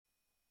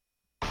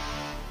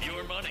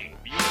Your money,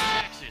 your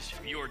taxes,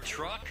 your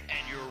truck, and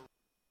your...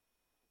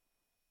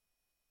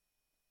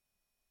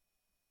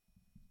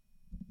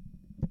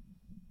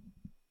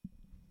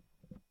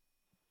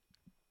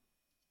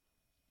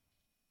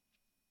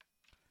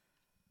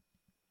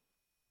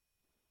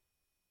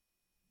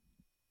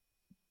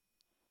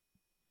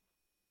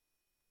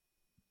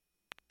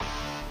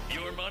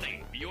 Your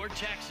money, your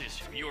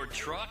taxes, your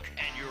truck,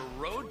 and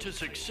your road to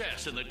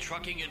success in the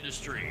trucking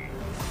industry.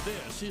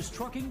 This is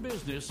Trucking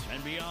Business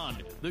and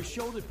Beyond, the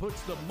show that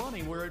puts the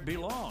money where it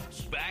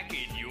belongs. Back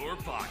in your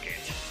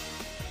pocket.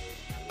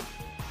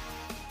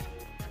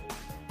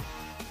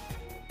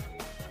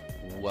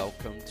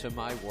 Welcome to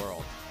my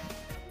world.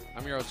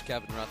 I'm your host,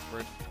 Kevin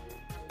Rutherford.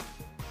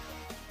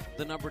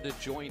 The number to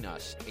join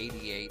us,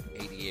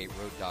 8888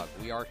 Road Dog.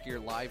 We are here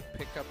live.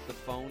 Pick up the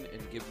phone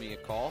and give me a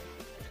call.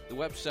 The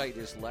website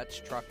is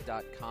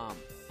letstruck.com.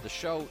 The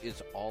show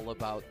is all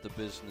about the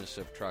business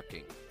of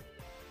trucking.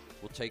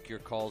 We'll take your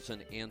calls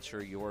and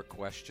answer your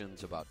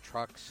questions about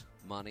trucks,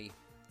 money,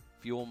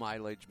 fuel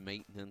mileage,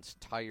 maintenance,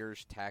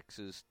 tires,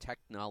 taxes,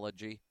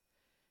 technology,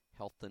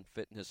 health and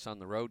fitness on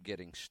the road,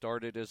 getting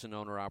started as an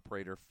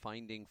owner-operator,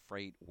 finding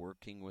freight,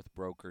 working with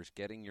brokers,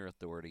 getting your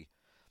authority.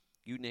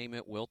 You name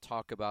it, we'll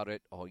talk about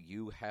it. All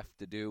you have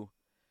to do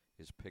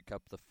is pick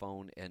up the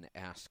phone and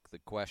ask the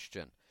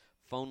question.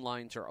 Phone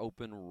lines are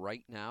open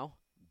right now.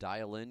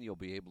 Dial in. You'll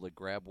be able to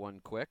grab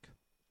one quick.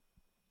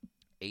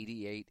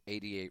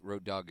 8888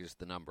 Road Dog is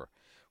the number.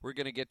 We're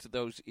going to get to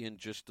those in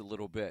just a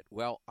little bit.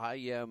 Well, I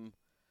am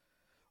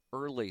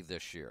early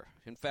this year.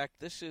 In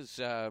fact, this is,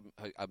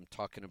 I'm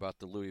talking about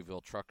the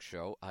Louisville Truck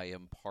Show. I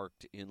am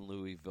parked in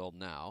Louisville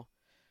now.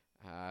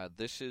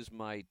 This is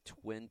my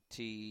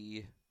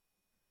 28th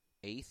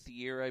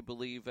year, I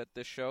believe, at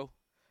this show.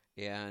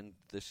 And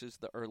this is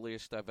the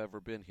earliest I've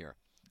ever been here.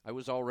 I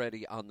was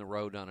already on the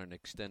road on an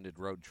extended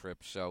road trip,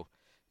 so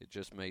it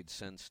just made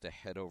sense to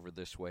head over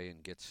this way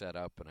and get set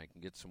up, and I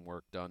can get some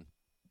work done.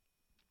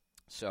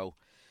 So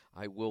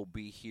I will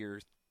be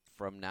here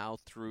from now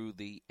through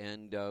the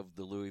end of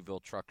the Louisville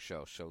Truck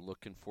Show, so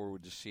looking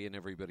forward to seeing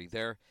everybody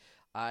there.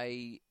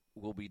 I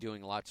will be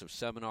doing lots of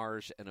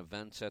seminars and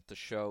events at the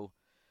show.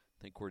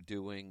 I think we're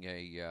doing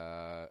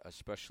a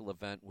special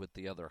event with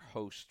the other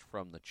host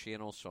from the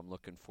channel, so I'm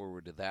looking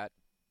forward to that.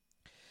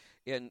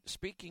 And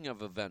speaking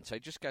of events, I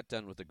just got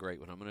done with a great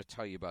one. I'm going to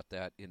tell you about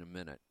that in a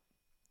minute.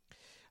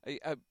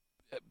 I've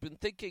been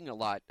thinking a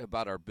lot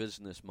about our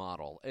business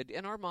model,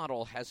 and our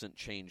model hasn't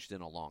changed in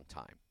a long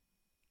time.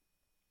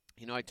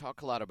 You know, I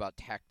talk a lot about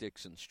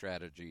tactics and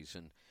strategies,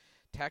 and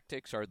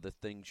tactics are the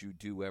things you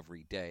do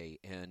every day,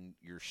 and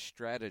your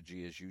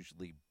strategy is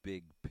usually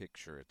big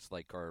picture. It's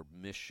like our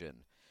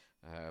mission,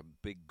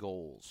 big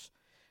goals.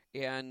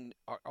 And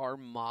our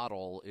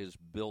model is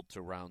built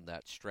around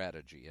that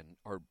strategy. And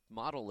our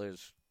model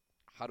is,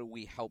 how do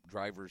we help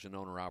drivers and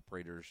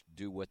owner-operators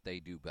do what they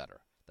do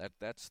better?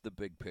 That's the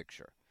big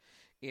picture.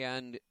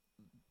 And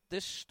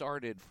this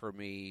started for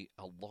me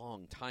a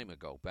long time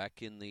ago,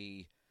 back in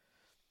the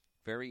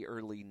very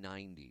early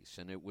 90s.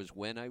 And it was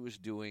when I was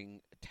doing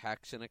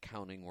tax and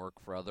accounting work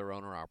for other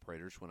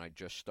owner-operators when I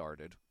just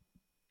started.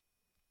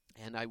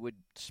 And I would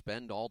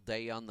spend all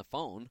day on the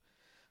phone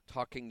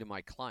talking to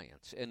my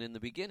clients. And in the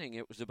beginning,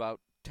 it was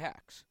about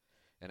tax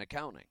and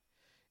accounting.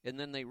 And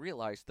then they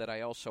realized that I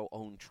also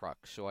own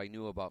trucks, so I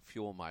knew about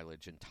fuel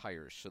mileage and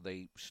tires. So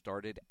they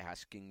started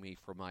asking me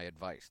for my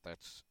advice.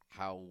 That's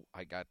how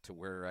I got to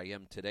where I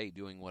am today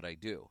doing what I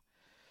do.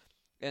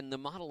 And the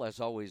model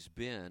has always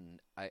been,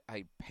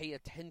 I pay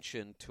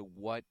attention to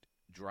what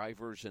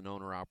drivers and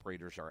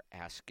owner-operators are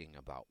asking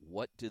about.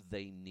 What do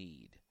they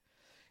need?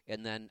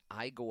 And then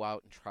I go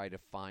out and try to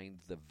find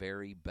the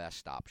very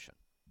best option.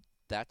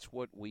 That's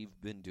what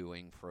we've been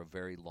doing for a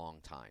very long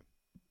time.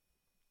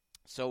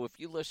 So if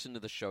you listen to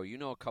the show, you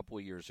know a couple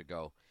of years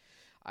ago,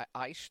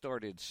 I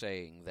started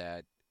saying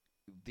that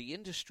the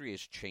industry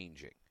is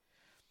changing.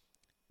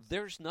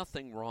 There's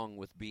nothing wrong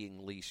with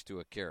being leased to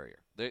a carrier.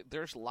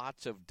 There's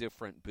lots of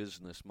different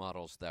business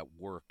models that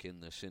work in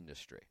this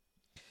industry.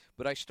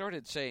 But I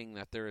started saying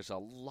that there is a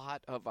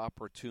lot of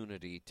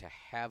opportunity to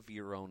have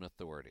your own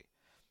authority.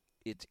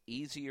 It's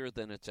easier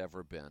than it's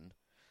ever been.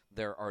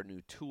 There are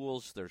new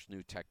tools, there's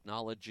new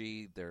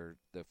technology, the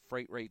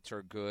freight rates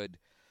are good.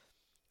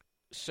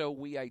 So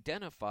we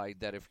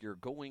identified that if you're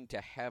going to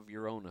have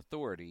your own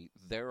authority,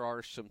 there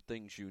are some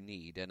things you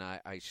need. And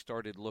I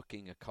started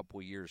looking a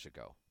couple years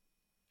ago.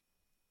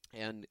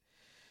 And,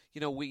 you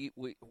know,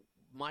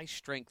 my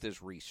strength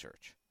is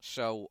research.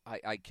 So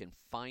I can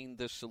find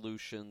the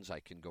solutions, I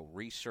can go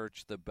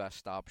research the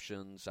best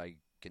options, I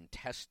can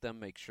test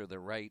them, make sure they're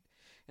right.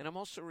 And I'm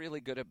also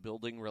really good at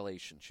building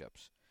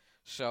relationships.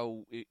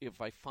 So if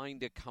I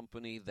find a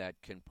company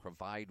that can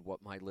provide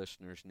what my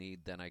listeners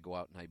need, then I go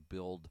out and I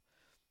build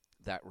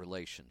that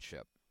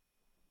relationship.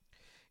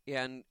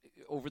 And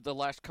over the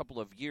last couple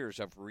of years,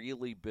 I've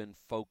really been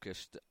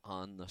focused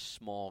on the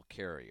small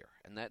carrier.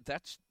 And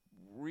that's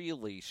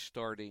really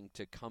starting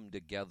to come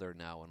together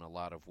now in a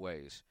lot of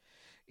ways.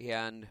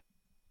 And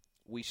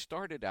we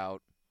started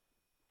out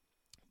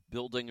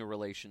building a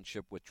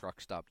relationship with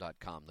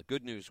truckstop.com. The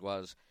good news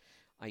was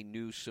I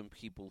knew some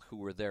people who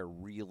were there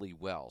really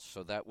well,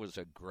 so that was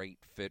a great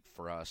fit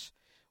for us.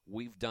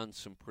 We've done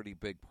some pretty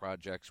big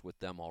projects with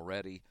them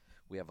already.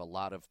 We have a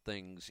lot of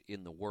things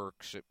in the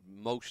works.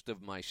 Most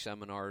of my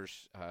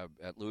seminars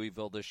at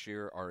Louisville this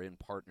year are in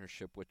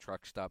partnership with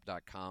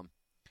truckstop.com.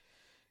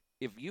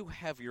 If you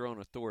have your own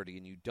authority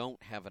and you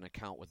don't have an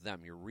account with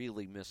them, you're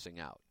really missing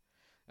out.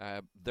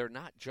 They're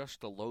not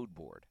just a load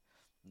board.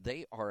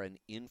 They are an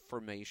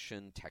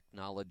information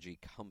technology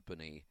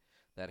company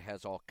that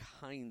has all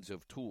kinds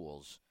of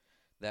tools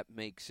that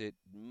makes it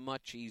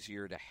much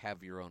easier to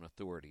have your own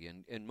authority.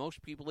 And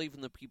most people, even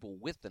the people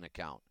with an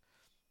account,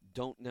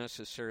 don't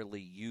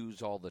necessarily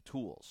use all the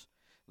tools.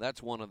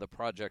 That's one of the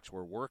projects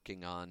we're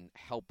working on,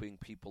 helping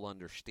people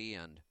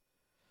understand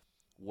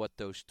what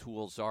those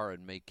tools are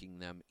and making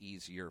them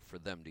easier for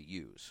them to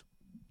use.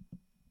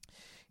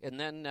 And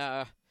then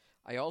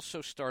I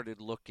also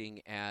started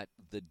looking at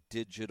the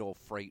digital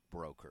freight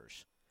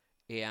brokers.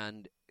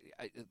 And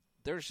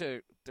there's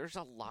a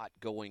lot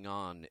going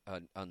on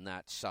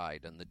that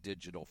side, on the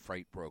digital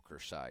freight broker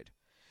side.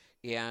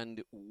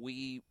 And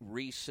we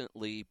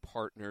recently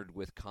partnered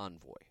with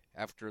Convoy.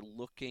 After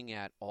looking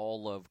at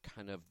all of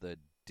kind of the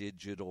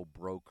digital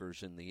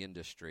brokers in the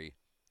industry,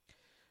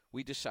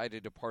 we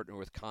decided to partner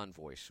with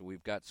Convoy. So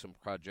we've got some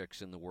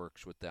projects in the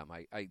works with them.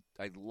 I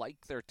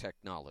like their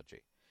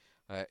technology.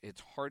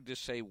 It's hard to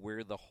say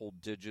where the whole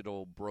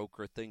digital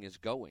broker thing is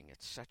going.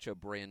 It's such a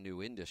brand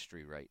new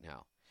industry right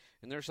now.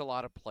 And there's a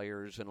lot of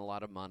players and a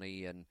lot of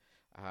money. And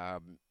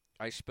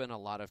I spent a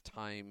lot of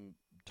time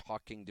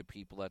talking to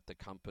people at the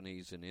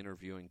companies and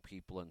interviewing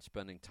people and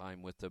spending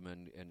time with them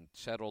and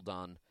settled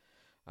on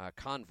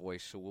Convoy,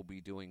 so we'll be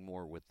doing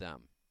more with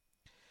them.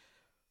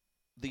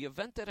 The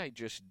event that I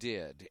just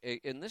did,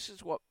 and this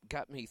is what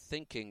got me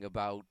thinking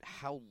about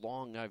how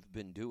long I've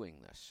been doing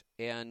this,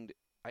 and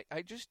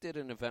I just did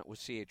an event with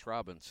C.H.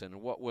 Robinson,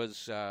 and what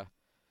was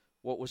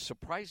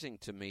surprising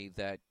to me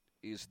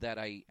is that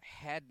I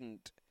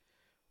hadn't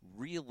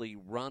really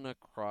run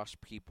across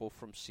people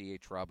from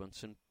C.H.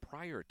 Robinson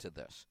prior to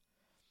this.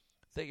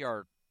 They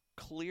are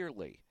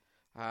clearly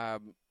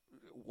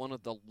one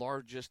of the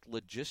largest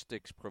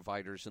logistics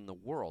providers in the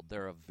world.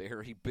 They're a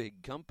very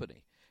big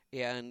company,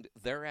 and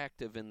they're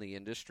active in the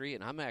industry,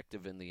 and I'm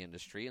active in the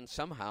industry, and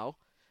somehow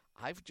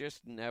I've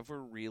just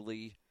never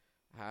really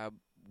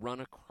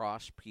run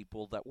across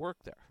people that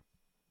work there.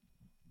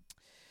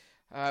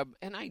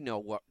 And I know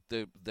what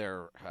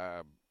their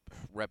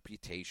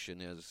reputation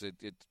is.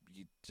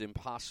 It's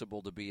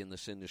impossible to be in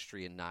this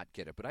industry and not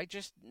get it, but I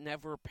just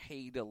never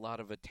paid a lot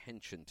of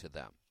attention to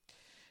them.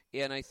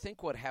 And I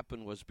think what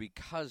happened was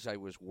because I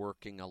was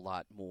working a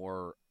lot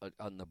more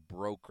on the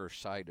broker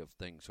side of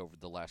things over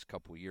the last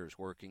couple of years,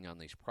 working on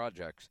these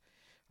projects,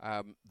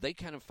 they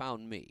kind of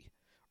found me.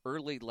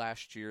 Early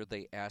last year,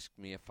 they asked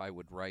me if I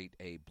would write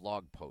a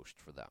blog post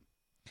for them.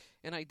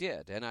 And I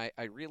did, and I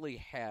really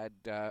had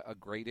a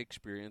great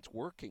experience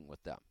working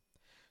with them.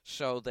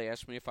 So they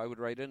asked me if I would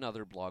write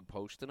another blog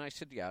post, and I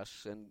said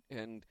yes,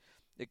 and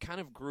it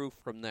kind of grew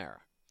from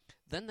there.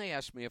 Then they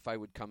asked me if I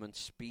would come and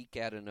speak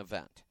at an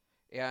event.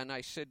 And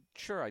I said,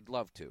 sure, I'd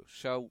love to.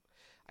 So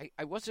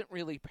I wasn't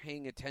really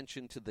paying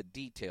attention to the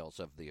details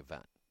of the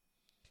event.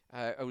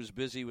 I was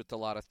busy with a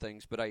lot of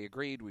things, but I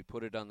agreed. We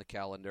put it on the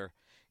calendar.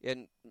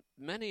 And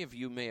many of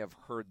you may have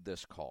heard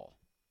this call.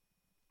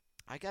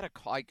 I got a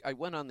call. I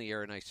went on the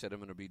air and I said I'm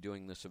going to be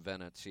doing this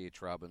event at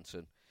C.H.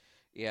 Robinson.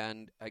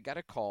 And I got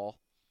a call,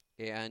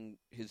 and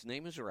his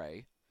name is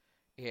Ray.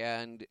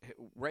 And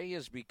Ray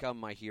has become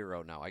my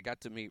hero now. I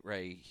got to meet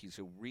Ray. He's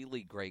a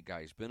really great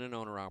guy. He's been an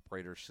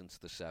owner-operator since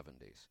the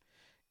 70s.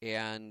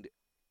 And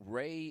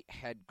Ray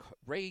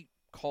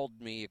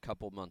called me a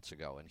couple months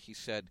ago, and he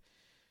said,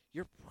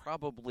 you're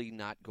probably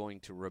not going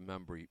to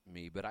remember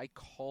me, but I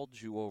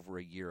called you over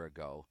a year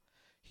ago.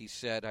 He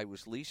said, I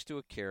was leased to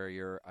a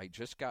carrier. I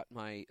just got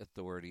my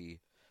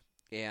authority,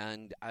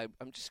 and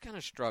I'm just kind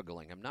of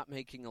struggling. I'm not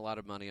making a lot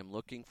of money. I'm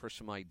looking for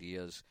some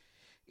ideas.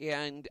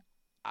 And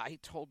I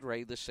told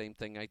Ray the same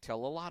thing I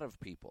tell a lot of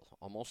people,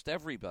 almost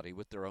everybody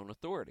with their own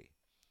authority,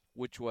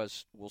 which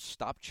was, well,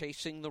 stop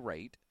chasing the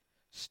rate.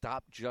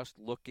 Stop just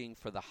looking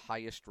for the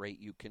highest rate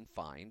you can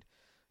find.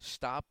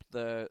 Stop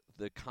the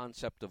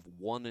concept of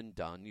one and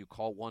done. You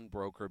call one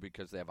broker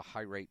because they have a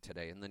high rate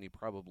today, and then you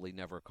probably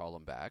never call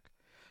them back.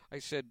 I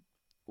said,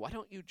 why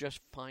don't you just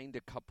find a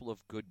couple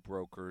of good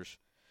brokers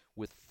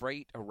with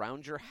freight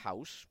around your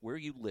house where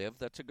you live?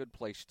 That's a good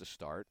place to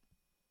start.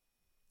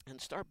 And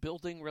start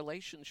building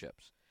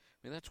relationships.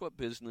 I mean, that's what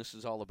business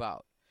is all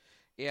about.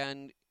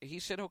 And he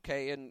said,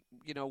 okay, and,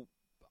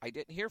 I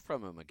didn't hear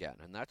from him again,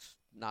 and that's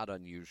not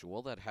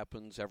unusual. That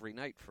happens every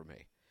night for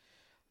me.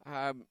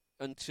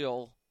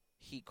 Until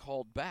he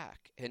called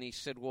back, and he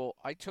said, well,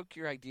 I took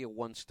your idea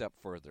one step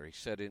further. He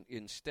said,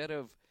 instead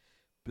of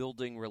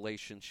building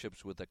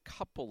relationships with a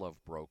couple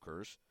of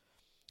brokers,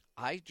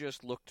 I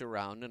just looked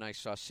around and I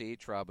saw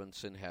C.H.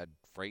 Robinson had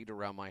freight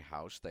around my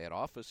house. They had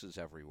offices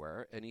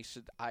everywhere. And he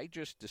said, I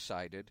just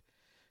decided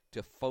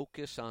to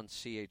focus on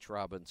C.H.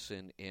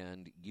 Robinson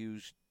and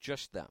use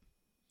just them.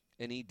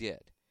 And he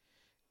did.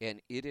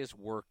 And it has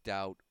worked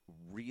out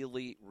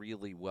really,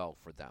 really well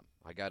for them.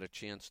 I got a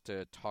chance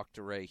to talk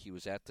to Ray. He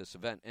was at this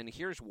event. And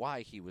here's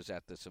why he was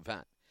at this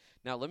event.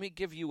 Now, let me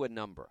give you a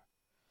number.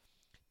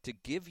 To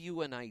give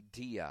you an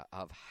idea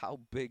of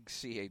how big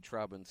C.H.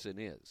 Robinson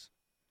is,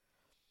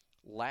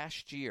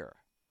 last year,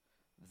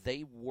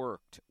 they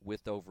worked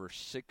with over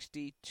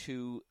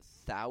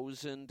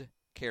 62,000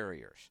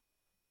 carriers.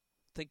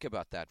 Think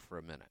about that for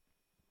a minute.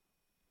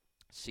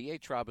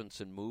 C.H.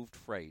 Robinson moved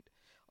freight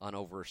on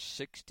over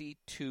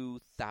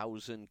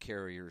 62,000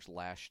 carriers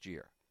last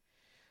year.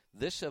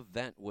 This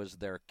event was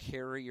their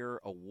Carrier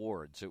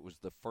Awards. It was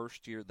the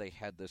first year they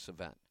had this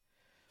event.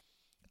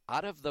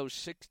 Out of those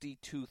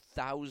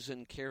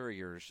 62,000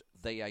 carriers,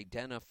 they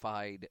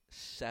identified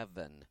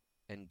 7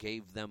 and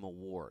gave them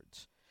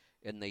awards.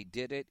 And they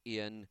did it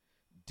in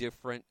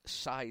different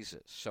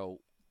sizes. So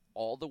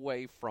all the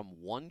way from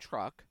one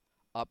truck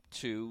up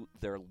to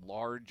their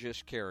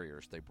largest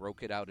carriers. They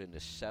broke it out into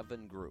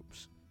 7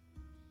 groups.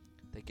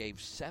 They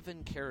gave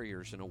 7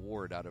 carriers an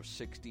award out of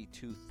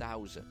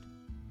 62,000.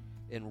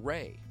 And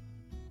Ray,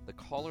 the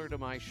caller to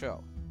my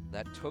show,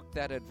 that took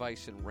that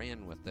advice and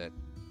ran with it,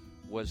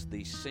 was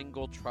the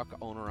single truck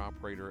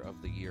owner-operator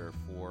of the year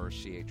for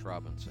C.H.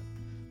 Robinson.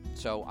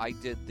 So I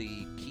did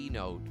the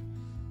keynote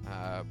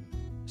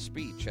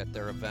speech at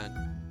their event.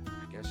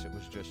 I guess it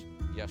was just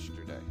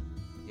yesterday.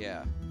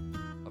 Yeah,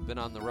 I've been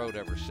on the road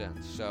ever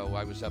since. So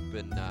I was up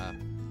in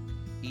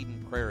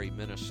Eden Prairie,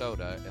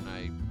 Minnesota, and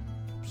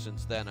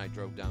since then I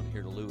drove down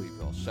here to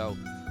Louisville. So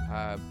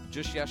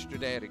just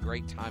yesterday I had a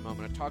great time. I'm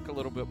going to talk a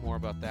little bit more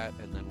about that,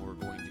 and then we're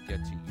going to get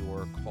to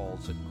your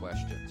calls and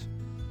questions.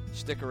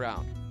 Stick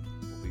around.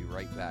 We'll be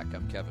right back.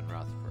 I'm Kevin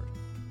Rutherford.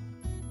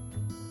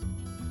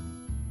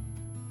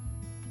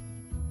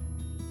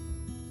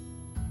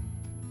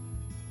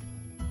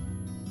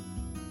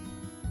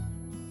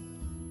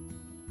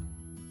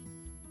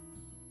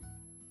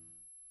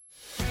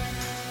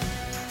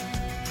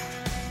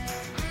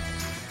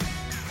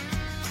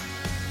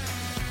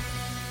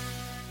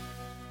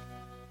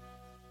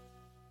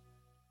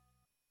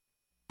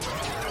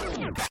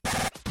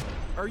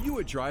 Are you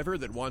a driver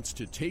that wants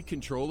to take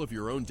control of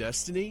your own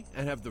destiny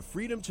and have the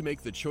freedom to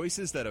make the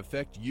choices that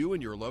affect you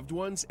and your loved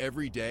ones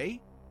every day?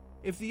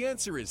 If the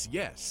answer is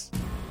yes,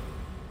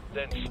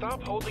 then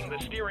Stop Holding the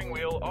Steering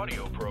Wheel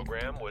audio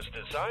program was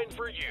designed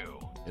for you.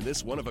 In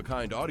this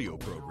one-of-a-kind audio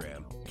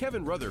program,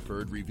 Kevin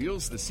Rutherford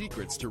reveals the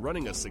secrets to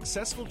running a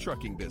successful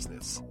trucking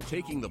business,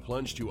 taking the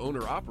plunge to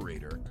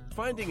owner-operator,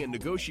 finding and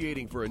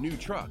negotiating for a new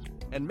truck,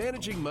 and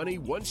managing money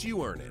once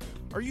you earn it.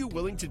 Are you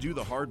willing to do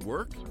the hard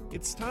work?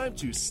 It's time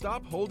to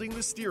stop holding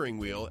the steering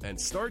wheel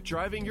and start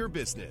driving your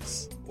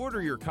business.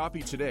 Order your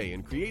copy today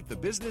and create the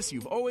business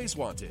you've always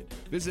wanted.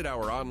 Visit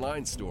our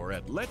online store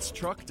at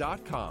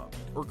letstruck.com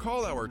or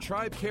call our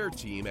TribeCare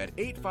Team at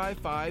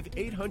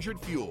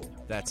 855-800-FUEL.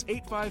 That's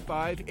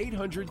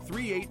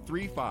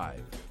 855-800-3835.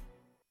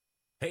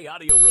 Hey,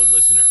 AudioRoad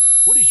listener,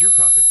 what is your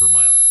profit per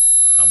mile?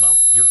 How about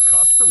your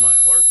cost per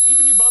mile or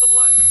even your bottom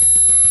line?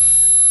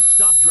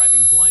 Stop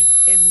driving blind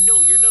and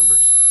know your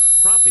numbers.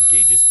 Profit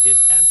Gauges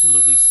is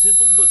absolutely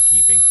simple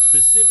bookkeeping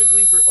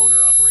specifically for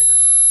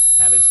owner-operators.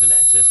 Have instant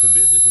access to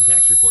business and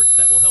tax reports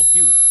that will help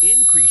you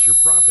increase your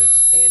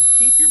profits and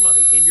keep your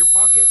money in your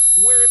pocket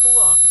where it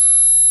belongs.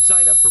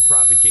 Sign up for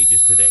Profit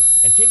Gauges today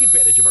and take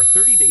advantage of our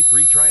 30-day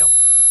free trial.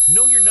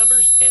 Know your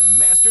numbers and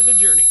master the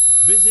journey.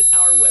 Visit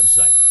our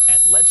website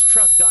at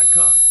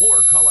letstruck.com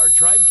or call our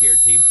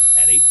TribeCare Team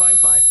at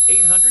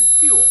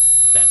 855-800-FUEL.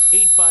 That's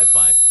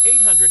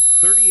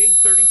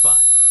 855-800-3835.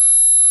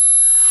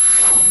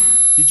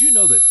 Did you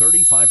know that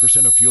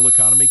 35% of fuel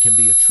economy can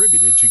be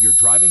attributed to your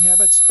driving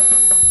habits?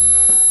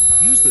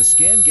 Use the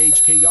Scan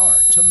Gauge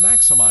KR to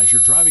maximize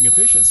your driving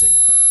efficiency.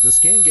 The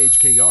Scan Gauge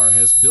KR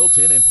has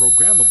built-in and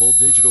programmable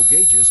digital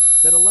gauges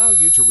that allow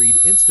you to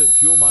read instant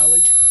fuel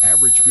mileage,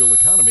 average fuel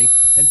economy,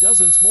 and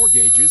dozens more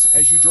gauges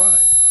as you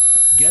drive.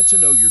 Get to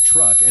know your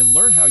truck and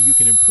learn how you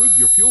can improve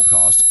your fuel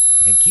cost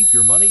and keep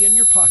your money in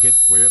your pocket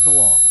where it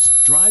belongs.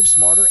 Drive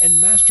smarter and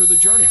master the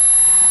journey.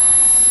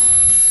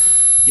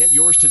 Get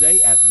yours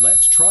today at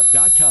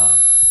letstruck.com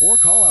or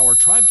call our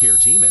TribeCare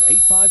Team at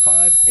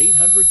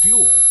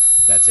 855-800-FUEL.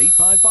 That's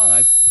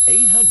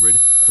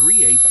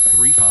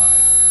 855-800-3835.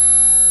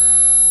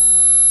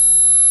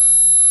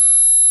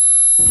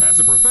 As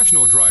a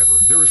professional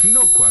driver, there is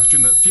no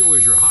question that fuel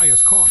is your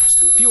highest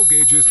cost. Fuel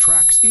Gauges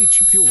tracks each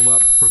fuel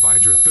up,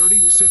 provides your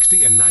 30,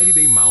 60, and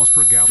 90-day miles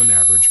per gallon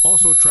average,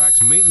 also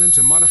tracks maintenance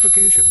and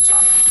modifications.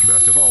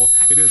 Best of all,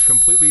 it is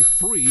completely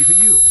free to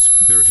use.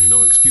 There is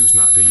no excuse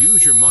not to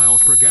use your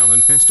miles per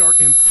gallon and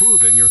start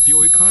improving your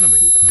fuel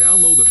economy.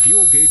 Download the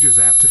Fuel Gauges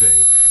app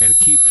today and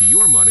keep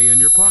your money in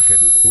your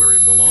pocket where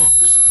it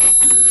belongs.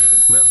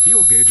 Let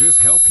Fuel Gauges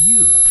help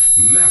you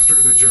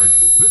master the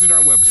journey. Visit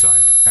our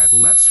website at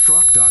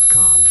letstruck.com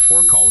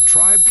or call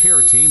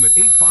TribeCare Team at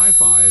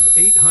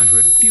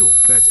 855-800-FUEL.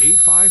 That's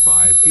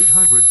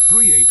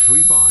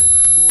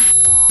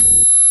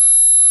 855-800-3835.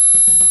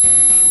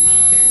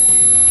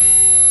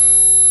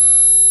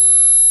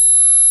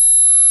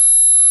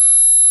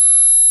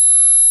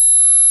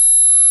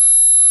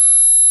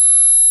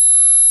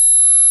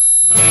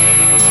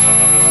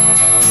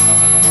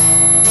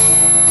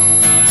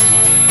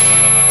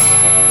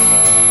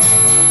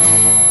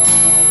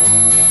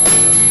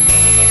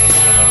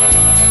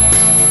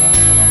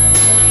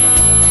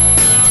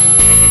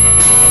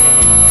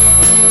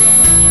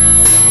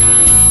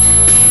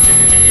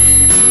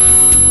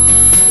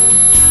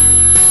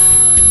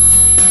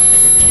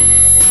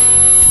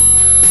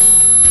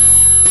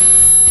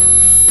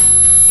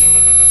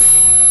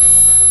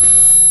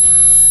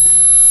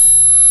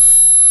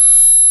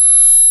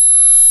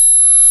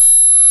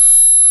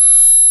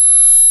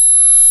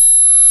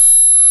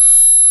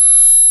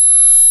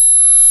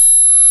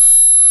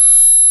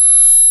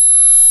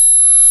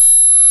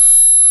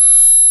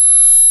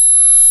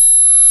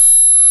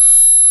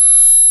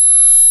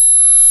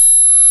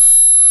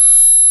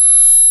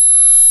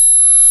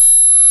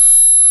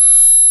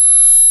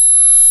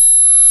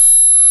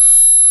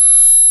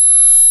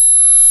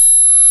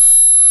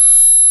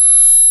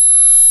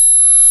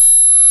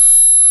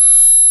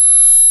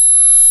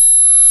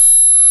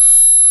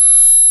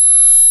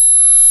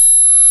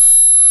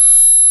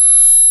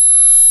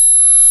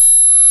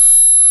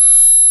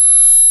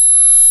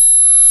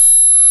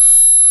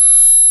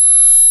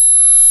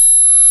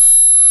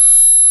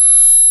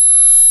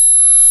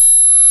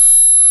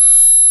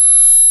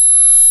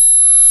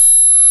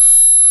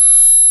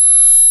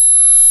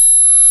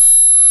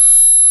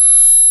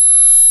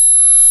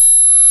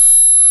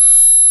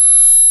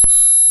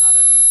 not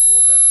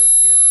unusual that they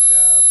get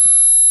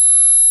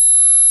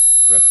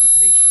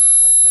reputations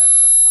like that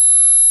sometimes.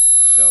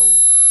 So,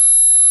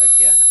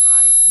 again,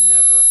 I've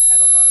never had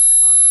a lot of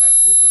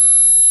contact with them in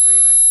the industry,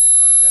 and I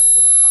find that a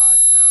little odd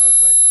now.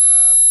 But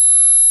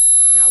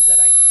now that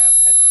I have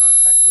had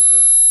contact with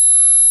them,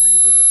 I'm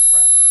really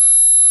impressed.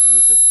 It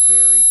was a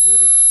very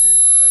good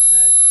experience. I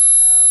met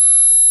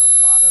a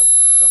lot of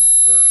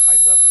their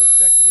high-level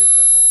executives.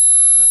 I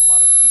met a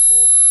lot of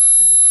people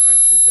in the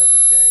trenches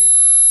every day.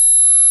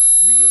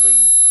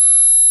 Really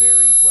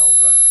very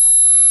well-run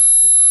company.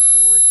 The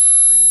people were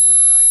extremely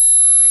nice.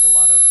 I made a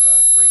lot of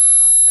great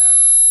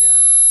contacts,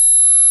 and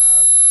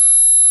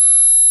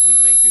we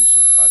may do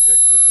some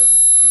projects with them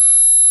in the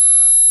future.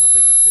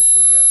 Nothing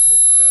official yet, but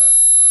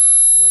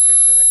like I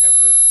said, I have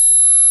written some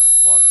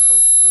blog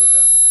posts for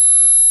them, and I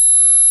did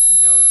the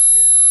keynote,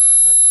 and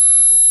I met some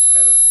people and just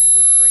had a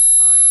really great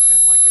time.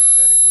 And like I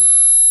said, it was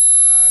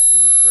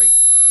great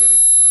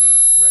getting to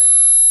meet Ray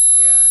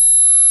and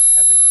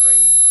having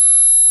Ray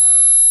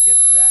get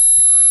that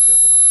kind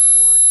of an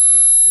award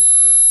in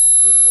just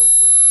a little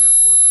over a year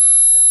working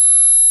with them.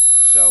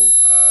 So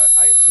I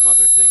had some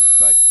other things,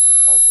 but the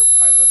calls are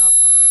piling up.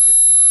 I'm going to get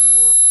to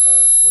your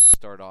calls. Let's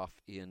start off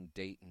in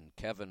Dayton.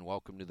 Kevin,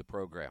 welcome to the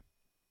program.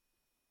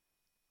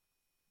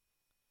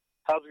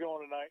 How's it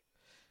going tonight?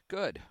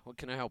 Good. What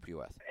can I help you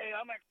with? Hey,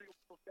 I'm actually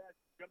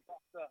jumped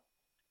off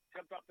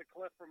the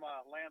cliff from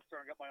Lancer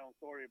and got my own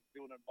story. I'm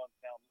doing it a month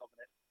now. I'm loving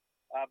it.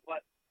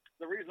 But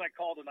the reason I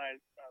called tonight,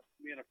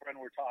 me and a friend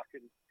were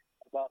talking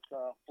about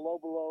flow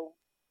below,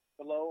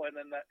 and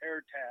then the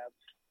air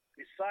tabs.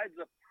 Besides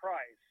the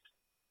price,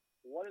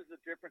 what is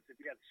the difference if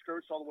you got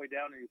skirts all the way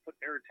down and you put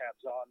air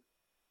tabs on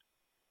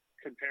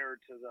compared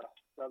to the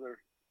other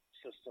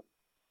system?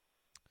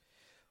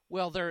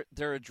 Well,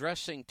 they're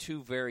addressing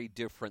two very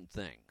different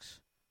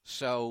things.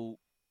 So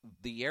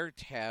the air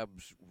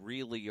tabs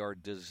really are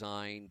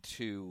designed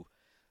to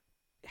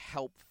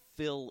help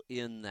fill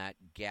in that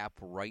gap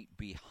right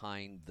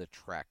behind the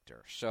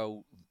tractor.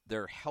 So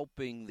they're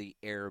helping the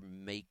air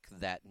make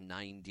that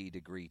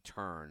 90-degree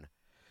turn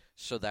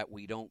so that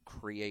we don't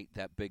create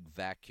that big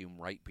vacuum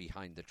right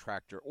behind the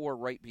tractor or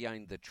right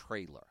behind the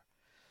trailer.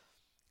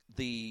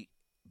 The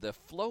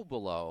flow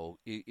below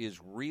is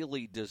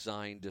really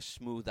designed to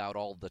smooth out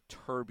all the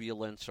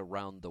turbulence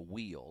around the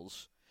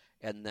wheels,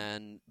 and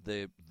then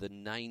the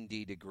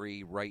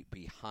 90-degree right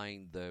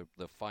behind the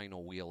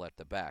final wheel at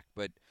the back.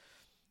 But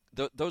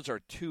those are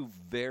two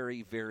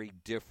very, very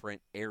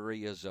different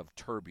areas of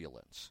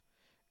turbulence.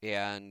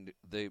 And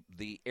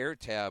the air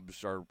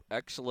tabs are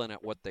excellent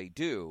at what they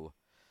do,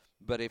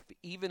 but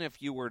even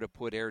if you were to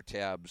put air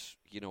tabs,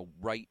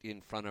 right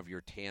in front of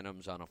your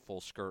tandems on a full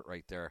skirt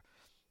right there,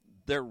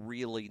 they're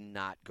really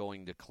not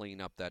going to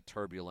clean up that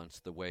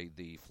turbulence the way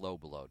the flow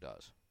below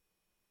does.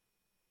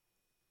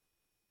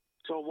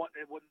 So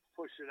it wouldn't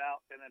push it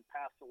out and then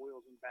pass the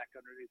wheels and back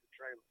underneath the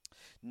trailer?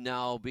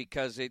 No,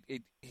 because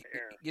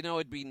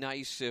it'd be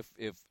nice if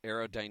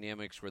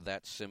aerodynamics were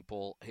that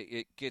simple.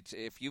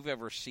 If you've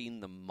ever seen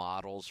the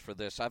models for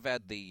this, I've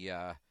had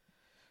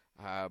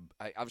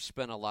I've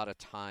spent a lot of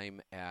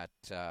time at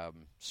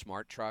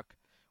Smart Truck,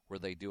 where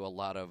they do a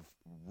lot of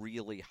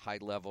really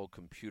high-level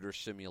computer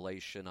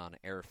simulation on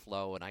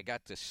airflow, and I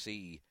got to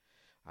see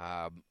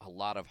a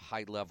lot of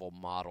high-level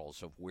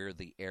models of where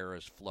the air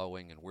is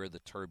flowing and where the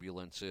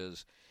turbulence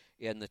is.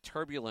 And the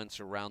turbulence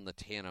around the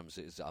tandems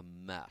is a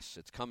mess.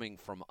 It's coming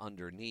from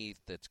underneath.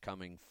 It's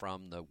coming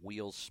from the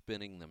wheels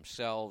spinning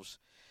themselves.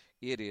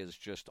 It is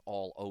just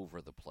all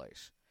over the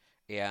place.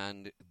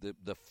 And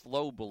the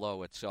flow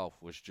below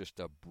itself was just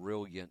a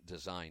brilliant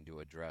design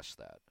to address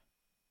that.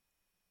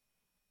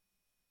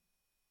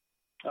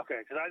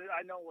 Okay, because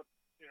I know what,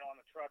 on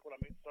the truck, when I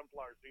meet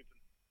sunflower seeds, and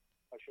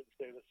I shouldn't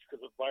say this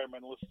because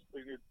environmentalists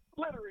are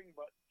littering,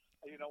 but,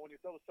 when you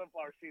throw the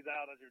sunflower seeds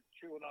out as you're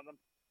chewing on them,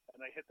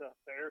 and they hit the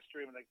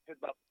airstream, and they hit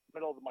about the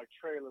middle of my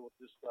trailer with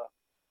just the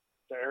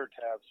air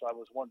tabs. So I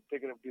was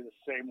thinking it would be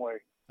the same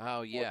way.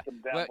 Oh, yeah. With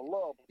them down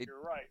below, but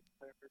you're right.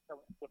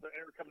 With the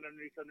air coming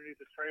underneath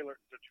the trailer,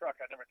 the truck,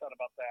 I never thought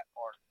about that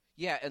part.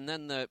 Yeah, and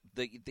then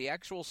the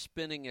actual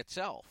spinning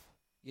itself.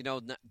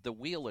 The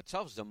wheel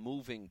itself is a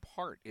moving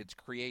part. It's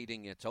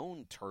creating its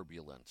own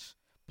turbulence.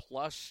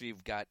 Plus,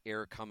 you've got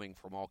air coming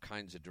from all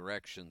kinds of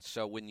directions.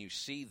 So when you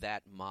see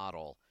that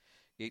model,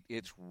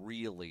 it's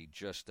really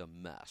just a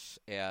mess.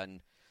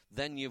 And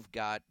then you've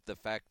got the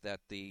fact that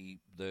the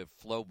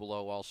flow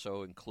below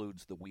also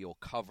includes the wheel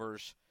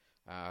covers.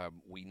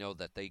 We know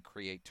that they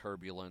create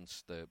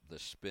turbulence, the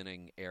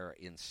spinning air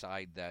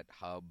inside that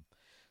hub.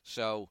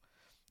 So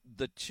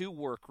the two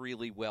work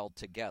really well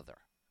together.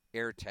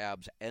 Air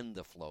tabs and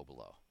the flow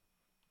below.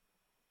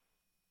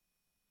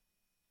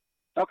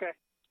 Okay.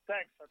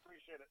 Thanks. I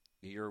appreciate it.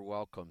 You're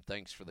welcome.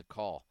 Thanks for the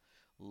call.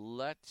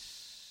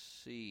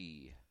 Let's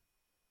see.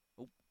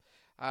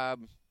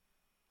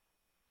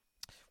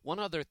 One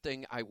other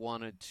thing I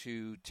wanted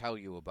to tell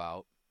you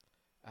about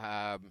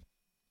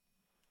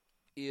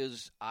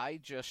is I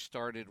just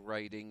started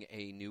writing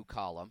a new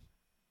column,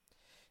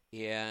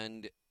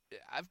 and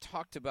I've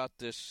talked about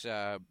this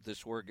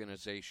this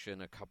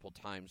organization a couple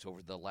times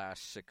over the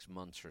last 6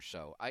 months or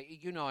so.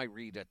 I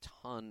read a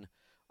ton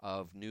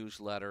of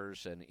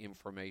newsletters and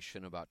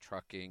information about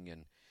trucking,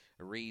 and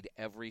I read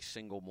every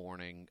single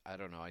morning. I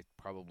don't know, I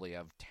probably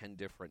have 10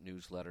 different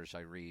newsletters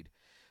I read.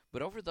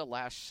 But over the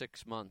last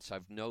 6 months,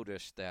 I've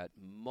noticed that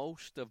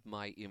most of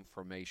my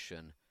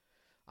information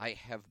I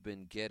have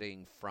been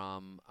getting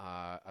from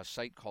a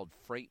site called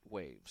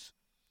FreightWaves,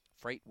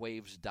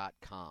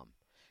 freightwaves.com.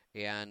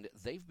 And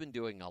they've been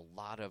doing a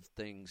lot of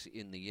things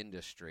in the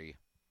industry.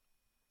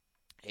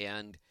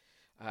 And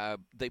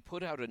they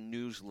put out a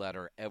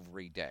newsletter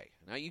every day.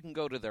 Now, you can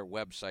go to their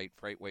website,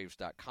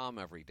 freightwaves.com,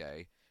 every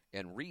day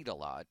and read a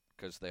lot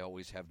because they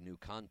always have new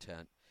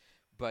content.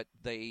 But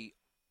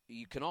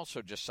you can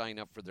also just sign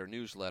up for their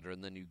newsletter,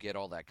 and then you get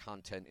all that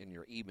content in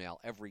your email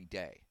every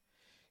day.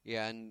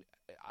 And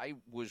I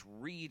was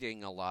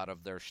reading a lot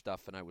of their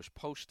stuff, and I was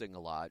posting a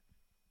lot.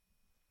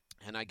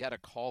 And I got a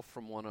call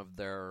from one of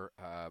their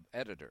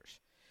editors,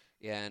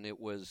 and it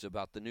was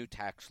about the new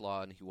tax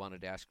law, and he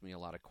wanted to ask me a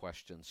lot of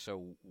questions.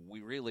 So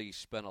we really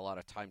spent a lot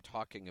of time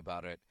talking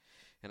about it,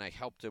 and I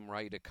helped him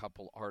write a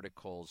couple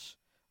articles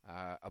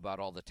about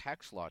all the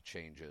tax law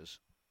changes.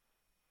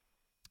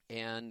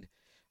 And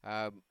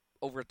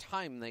over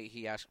time,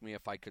 he asked me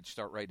if I could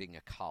start writing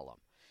a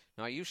column.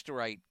 Now, I used to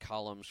write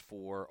columns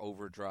for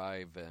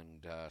Overdrive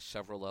and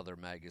several other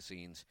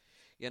magazines,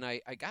 and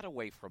I got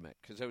away from it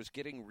because I was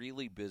getting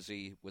really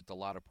busy with a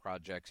lot of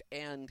projects,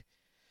 and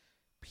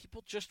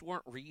people just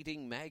weren't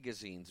reading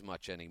magazines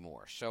much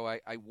anymore. So I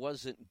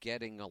wasn't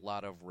getting a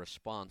lot of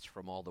response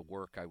from all the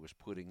work I was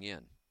putting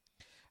in.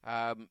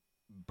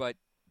 But,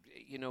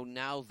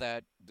 now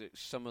that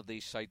some of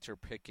these sites are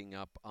picking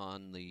up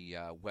on the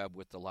web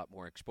with a lot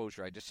more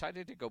exposure, I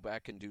decided to go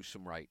back and do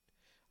some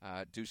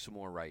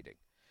more writing.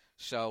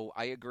 So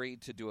I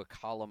agreed to do a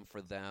column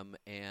for them,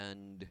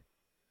 and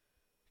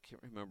I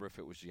can't remember if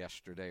it was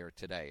yesterday or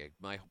today.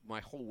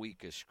 My whole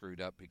week is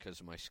screwed up because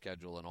of my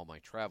schedule and all my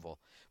travel.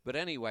 But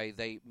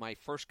anyway, my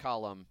first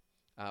column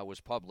was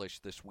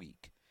published this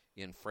week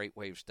in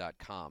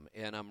freightwaves.com,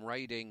 and I'm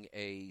writing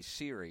a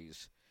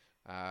series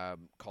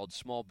called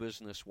Small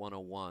Business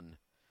 101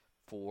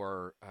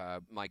 for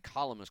my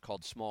column is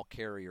called Small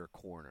Carrier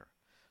Corner.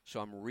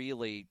 So I'm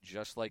really,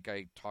 just like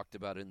I talked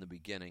about in the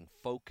beginning,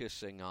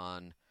 focusing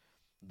on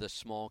the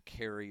small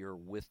carrier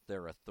with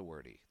their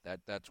authority.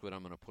 That's what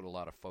I'm going to put a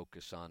lot of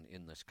focus on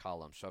in this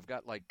column. So I've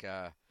got like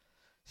a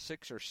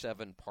 6 or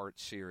 7 part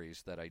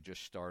series that I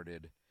just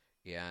started,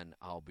 and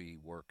I'll be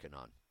working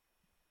on.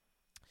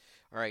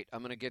 All right,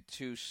 I'm going to get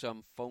to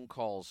some phone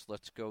calls.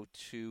 Let's go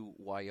to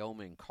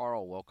Wyoming.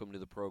 Carl, welcome to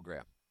the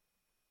program.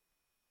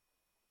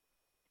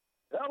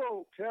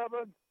 Hello,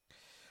 Kevin.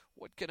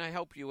 What can I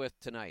help you with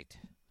tonight?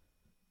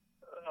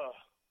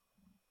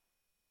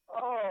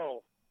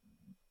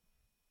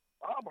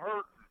 I'm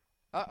hurting.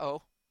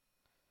 Uh-oh.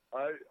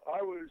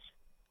 I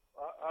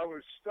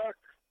was stuck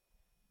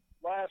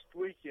last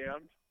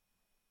weekend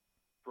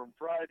from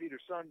Friday to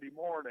Sunday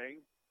morning,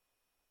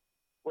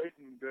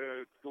 waiting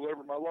to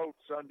deliver my load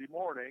Sunday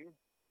morning.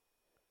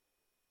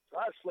 So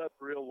I slept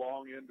real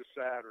long into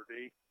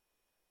Saturday.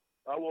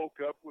 I woke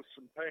up with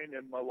some pain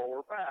in my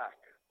lower back.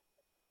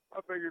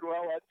 I figured,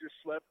 well, I just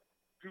slept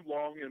too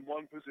long in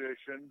one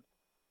position,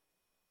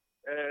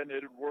 and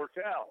it'd work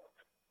out.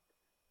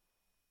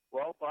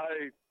 Well,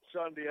 by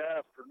Sunday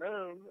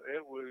afternoon,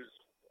 it was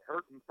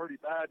hurting pretty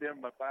bad in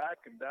my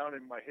back and down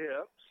in my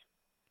hips.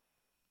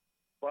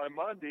 By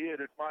Monday, it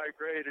had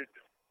migrated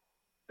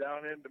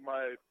down into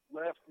my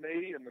left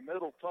knee and the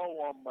middle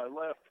toe on my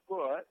left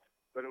foot,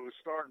 but it was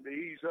starting to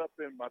ease up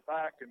in my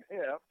back and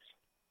hips.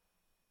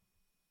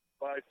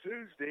 By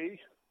Tuesday,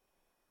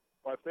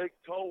 my big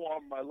toe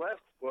on my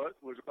left foot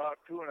was about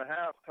 2.5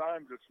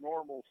 times its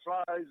normal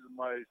size, and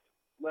my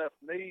left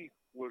knee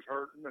was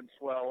hurting and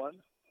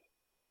swelling.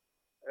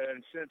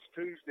 And since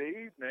Tuesday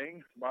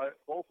evening,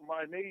 both of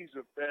my knees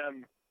have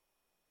been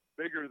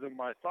bigger than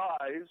my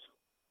thighs,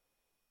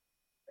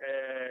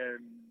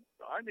 and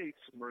I need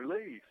some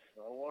relief.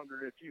 I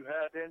wondered if you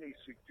had any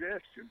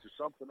suggestions of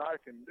something I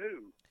can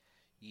do.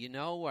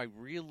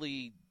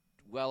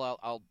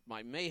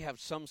 I may have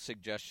some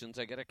suggestions.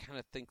 I got to kind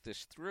of think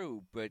this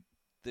through, but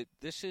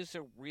this is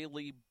a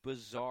really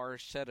bizarre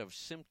set of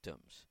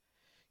symptoms.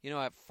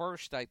 At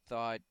first I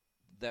thought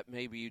that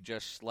maybe you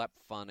just slept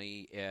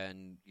funny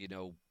and,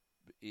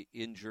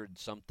 injured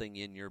something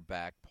in your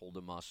back, pulled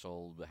a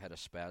muscle, had a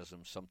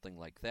spasm, something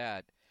like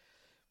that.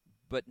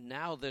 But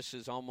now this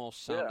is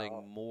almost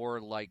sounding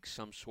more like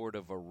some sort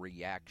of a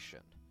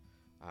reaction,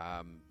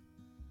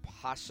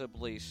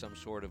 possibly some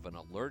sort of an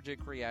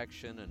allergic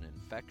reaction, an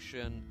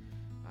infection.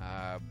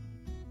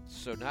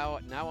 So now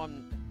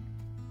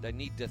I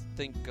need to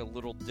think a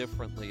little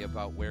differently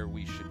about where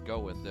we should go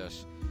with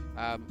this.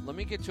 Let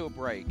me get to a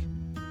break.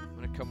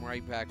 I'm going to come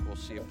right back. We'll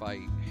see if I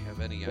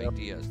have any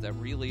ideas. That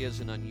really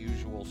is an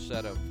unusual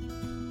set of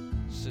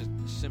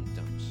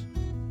symptoms.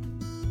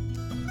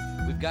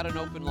 We've got an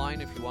open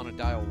line. If you want to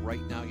dial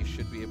right now, you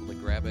should be able to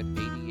grab it.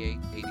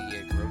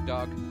 8888 Road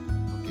Dog.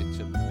 On get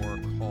to more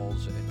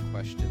calls and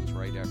questions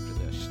right after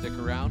this. Stick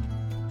around.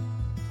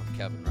 I'm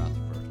Kevin Rutherford.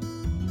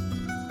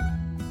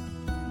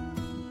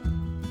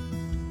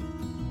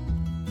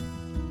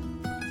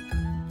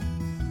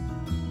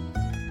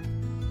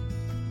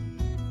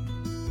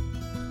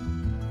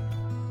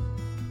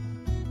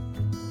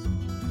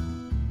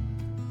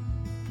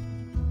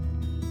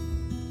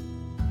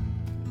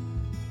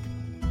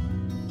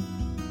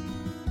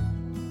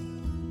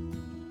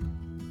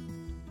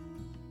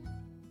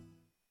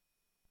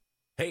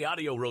 Hey,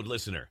 AudioRoad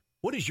listener,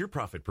 what is your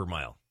profit per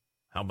mile?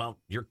 How about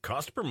your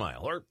cost per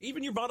mile, or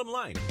even your bottom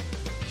line?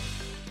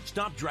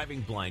 Stop driving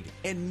blind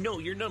and know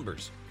your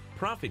numbers.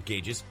 Profit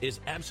Gauges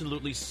is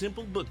absolutely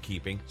simple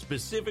bookkeeping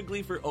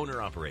specifically for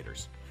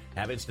owner-operators.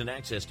 Have instant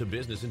access to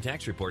business and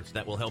tax reports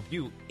that will help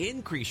you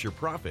increase your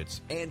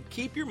profits and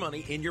keep your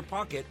money in your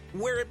pocket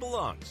where it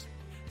belongs.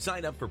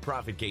 Sign up for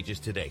Profit Gauges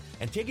today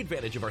and take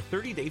advantage of our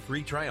 30-day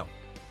free trial.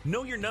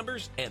 Know your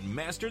numbers and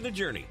master the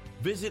journey.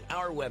 Visit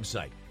our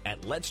website at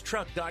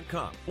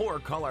letstruck.com or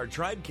call our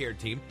TribeCare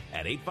team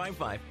at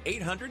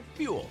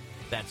 855-800-FUEL.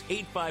 That's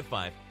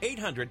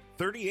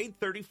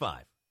 855-800-3835.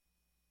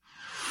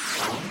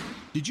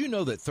 Did you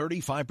know that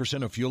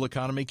 35% of fuel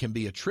economy can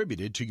be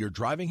attributed to your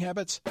driving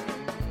habits?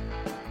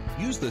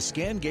 Use the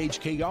Scan Gauge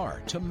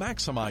KR to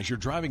maximize your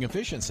driving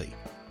efficiency.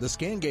 The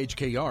Scan Gauge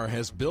KR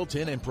has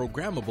built-in and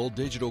programmable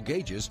digital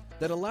gauges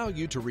that allow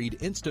you to read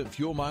instant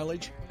fuel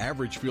mileage,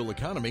 average fuel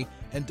economy,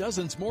 and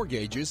dozens more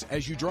gauges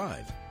as you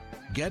drive.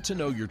 Get to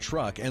know your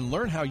truck and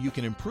learn how you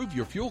can improve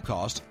your fuel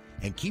cost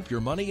and keep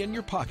your money in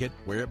your pocket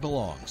where it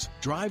belongs.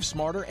 Drive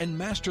smarter and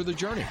master the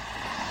journey.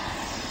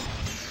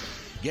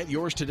 Get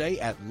yours today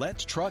at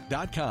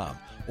letstruck.com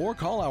or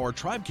call our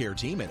TribeCare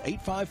team at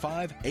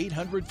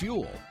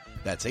 855-800-FUEL.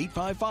 That's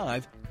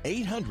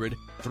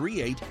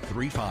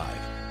 855-800-3835.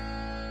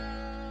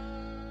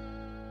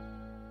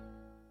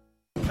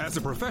 As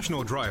a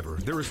professional driver,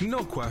 there is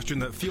no question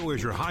that fuel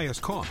is your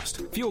highest cost.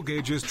 Fuel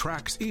Gauges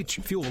tracks each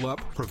fuel up,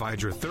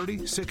 provides your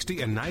 30,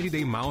 60, and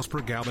 90-day miles per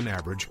gallon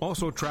average,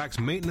 also tracks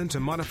maintenance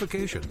and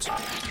modifications.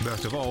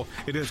 Best of all,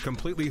 it is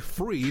completely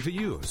free to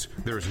use.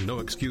 There is no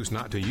excuse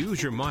not to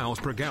use your miles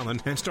per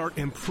gallon and start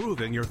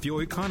improving your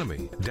fuel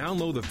economy.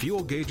 Download the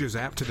Fuel Gauges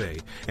app today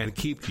and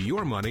keep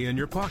your money in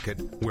your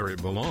pocket where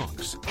it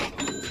belongs.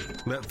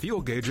 Let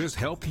Fuel Gauges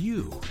help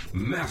you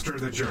master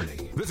the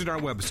journey. Visit our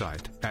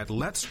website at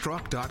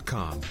letstruck.com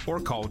or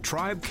call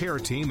TribeCare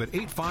Team at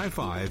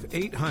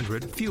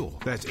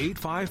 855-800-FUEL. That's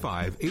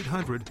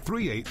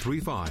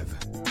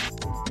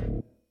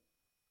 855-800-3835.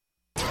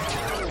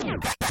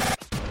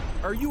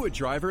 Are you a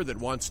driver that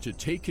wants to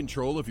take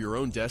control of your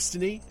own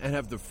destiny and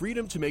have the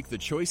freedom to make the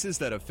choices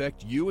that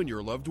affect you and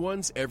your loved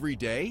ones every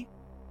day?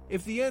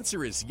 If the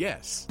answer is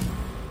yes,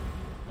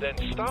 then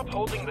Stop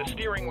Holding the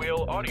Steering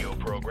Wheel audio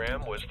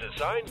program was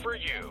designed for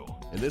you.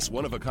 in this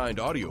one-of-a-kind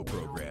audio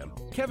program,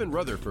 Kevin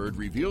Rutherford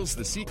reveals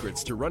the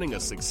secrets to running a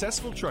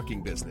successful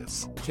trucking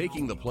business,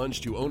 taking the plunge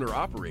to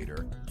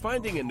owner-operator,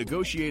 finding and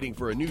negotiating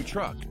for a new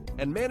truck,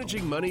 and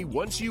managing money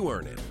once you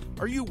earn it.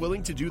 Are you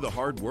willing to do the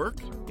hard work?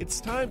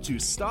 It's time to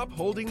stop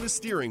holding the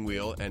steering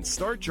wheel and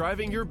start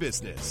driving your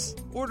business.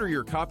 Order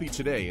your copy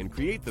today and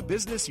create the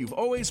business you've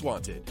always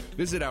wanted.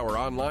 Visit our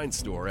online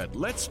store at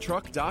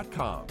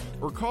letstruck.com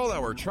or call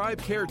our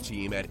TribeCare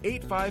team at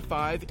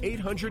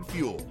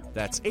 855-800-FUEL.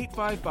 That's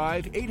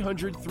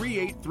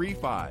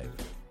 855-800-3835.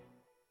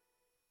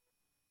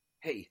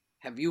 Hey,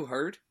 have you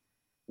heard?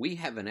 We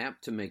have an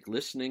app to make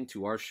listening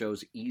to our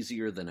shows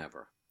easier than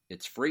ever.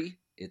 It's free,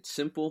 it's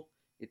simple,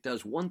 it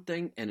does one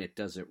thing, and it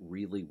does it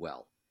really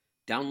well.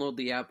 Download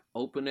the app,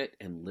 open it,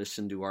 and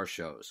listen to our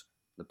shows.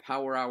 The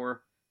Power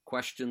Hour,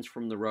 Questions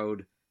from the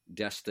Road,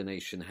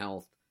 Destination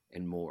Health,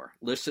 and more.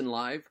 Listen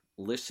live,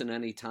 listen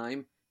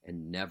anytime,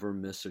 and never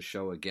miss a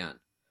show again.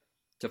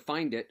 To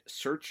find it,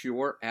 search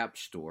your app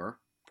store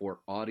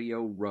for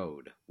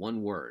AudioRoad.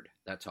 One word,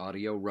 that's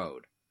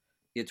AudioRoad.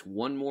 It's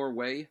one more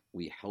way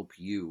we help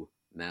you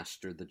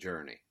master the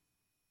journey.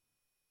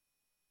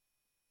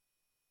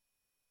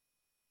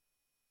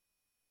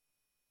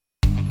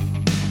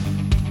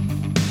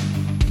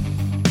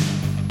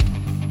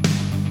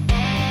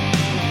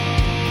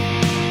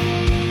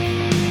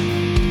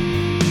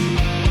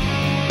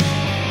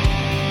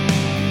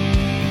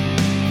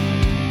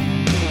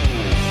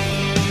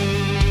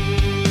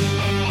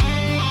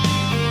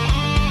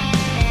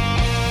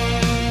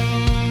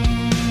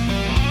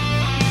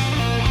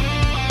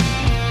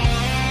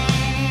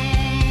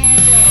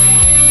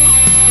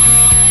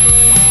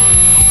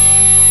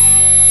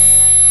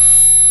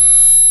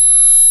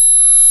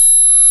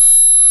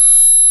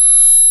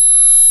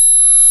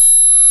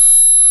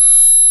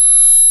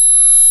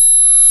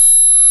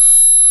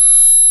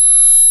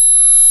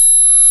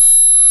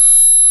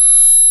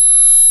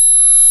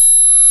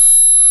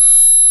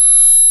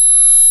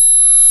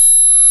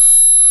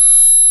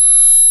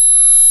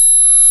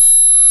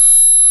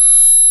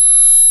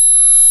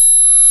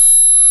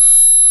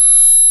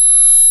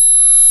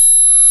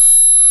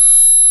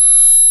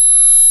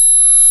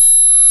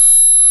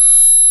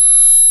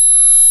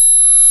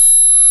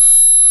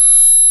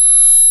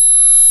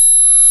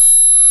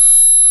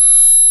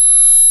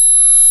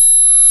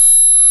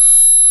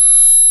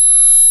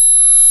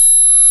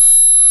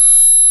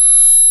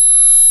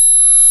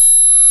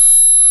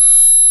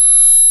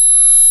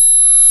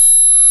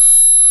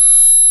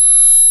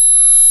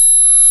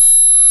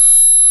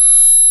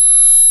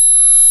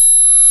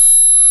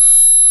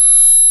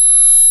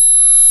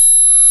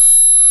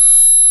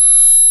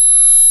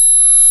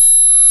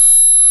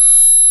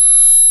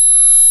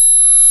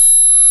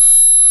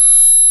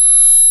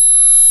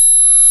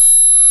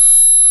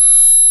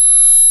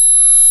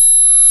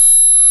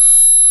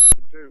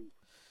 too.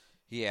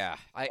 Yeah,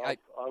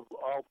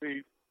 I'll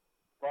be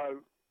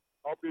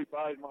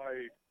by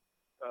my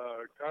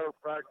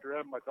chiropractor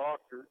and my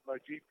doctor, my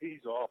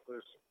GP's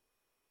office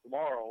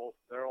tomorrow.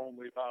 They're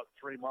only about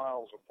 3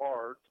 miles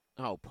apart.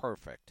 Oh,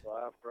 perfect. So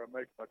after I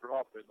make my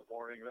drop in the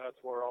morning, that's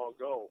where I'll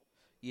go.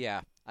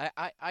 Yeah,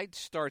 I'd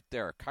start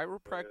there.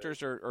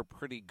 Chiropractors are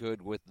pretty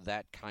good with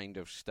that kind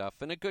of stuff.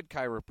 And a good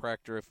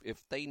chiropractor,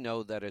 if they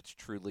know that it's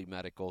truly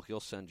medical, he'll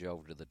send you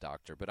over to the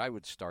doctor. But I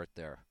would start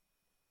there.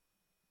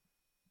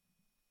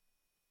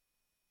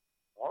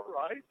 All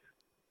right.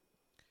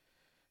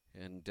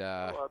 And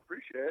well, I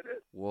appreciate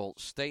it. We'll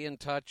stay in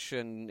touch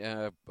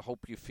and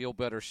hope you feel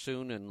better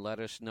soon, and let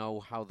us know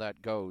how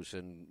that goes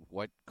and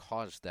what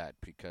caused that.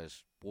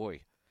 Because,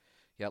 boy,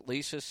 yeah,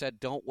 Lisa said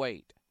don't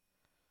wait.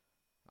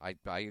 I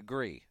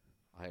agree.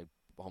 I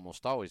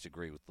almost always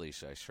agree with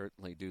Lisa. I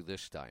certainly do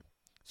this time.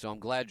 So I'm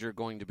glad you're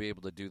going to be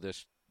able to do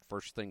this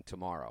first thing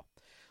tomorrow.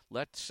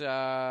 Let's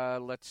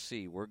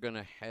see. We're going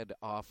to head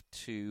off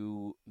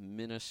to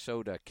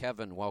Minnesota.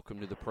 Kevin, welcome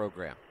to the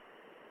program.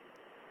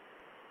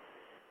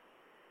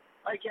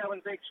 Hi,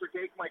 Kevin. Thanks for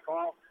taking my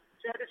call.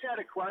 I just had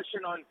a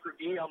question on per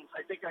diem.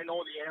 I think I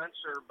know the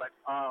answer, but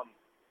I'm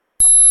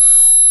an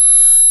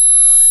owner-operator.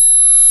 I'm on a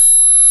dedicated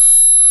run.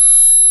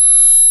 I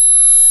usually leave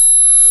in the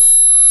afternoon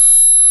around 2,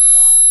 3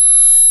 o'clock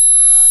and get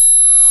back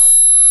about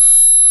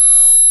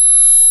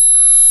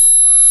 1:30, 2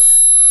 o'clock the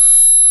next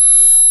morning.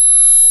 Being I'm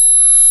home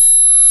every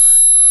day, there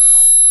is no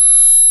allowance for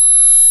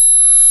per diem for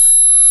that, is there?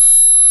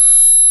 No, there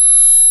isn't.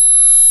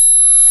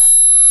 You have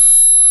to be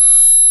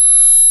gone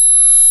at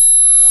least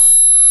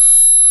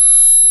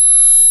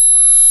basically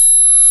one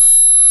sleeper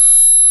cycle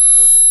in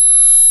order to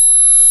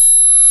start the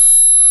per diem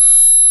clock.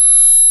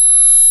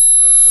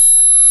 So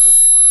sometimes people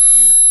get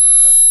confused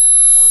because of that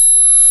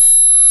partial day.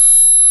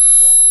 You know, they think,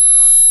 well, I was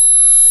gone part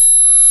of this day and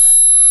part of that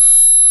day.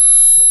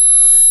 But in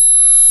order to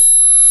get the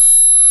per diem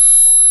clock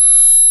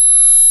started,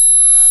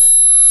 you've got to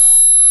be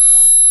gone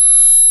one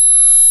sleeper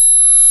cycle.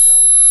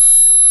 So,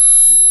 you know,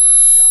 your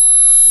job,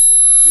 the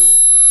way you do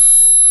it, would be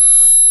no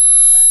different than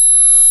a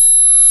factory worker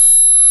that goes in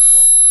and works a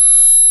 12-hour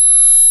shift. They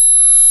don't get any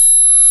per diem.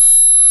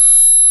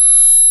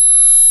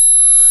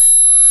 Right.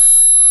 No, that's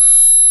what I thought. And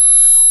somebody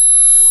else said, no, I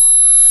think you're wrong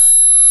on that.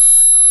 And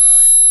I thought, well,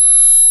 I know who I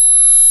can call.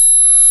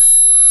 Hey, I just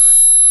got one other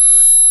question. You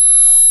were talking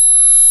about I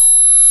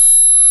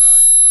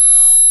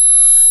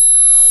forgot what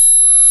they're called,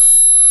 around the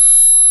wheels.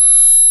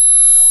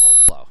 The flow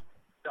glow.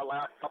 The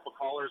last couple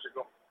callers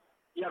ago.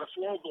 Yeah, the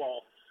flow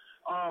glow.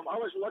 I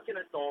was looking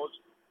at those,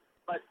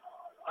 but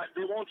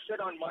they won't fit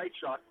on my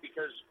truck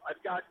because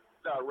I've got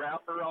the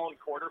wraparound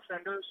quarter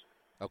fenders.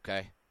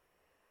 Okay.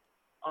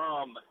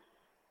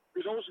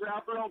 Do those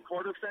wraparound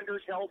quarter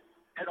fenders help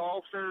at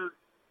all for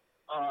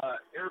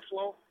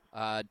airflow?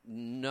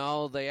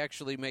 No, they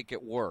actually make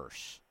it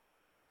worse.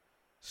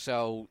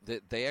 So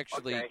they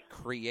actually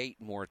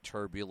create more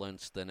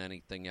turbulence than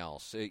anything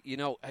else. You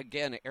know,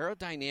 again,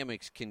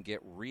 aerodynamics can get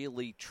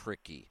really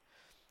tricky.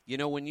 You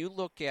know, when you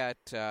look at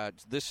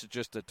this is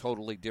just a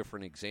totally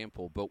different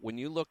example, but when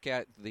you look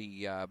at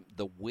the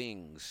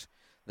wings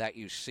that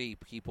you see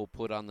people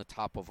put on the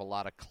top of a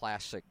lot of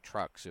classic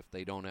trucks if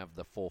they don't have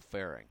the full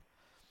fairing,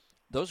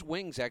 those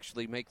wings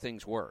actually make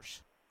things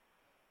worse.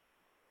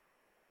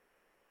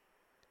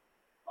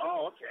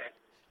 Oh,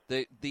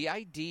 okay. The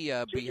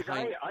idea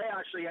behind... I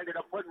actually ended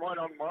up putting one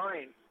on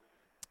mine.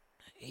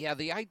 Yeah,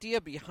 the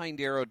idea behind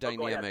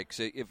aerodynamics,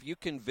 if you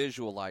can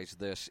visualize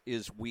this,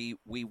 is we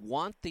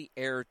want the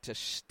air to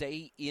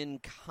stay in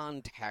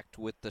contact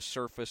with the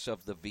surface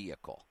of the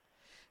vehicle.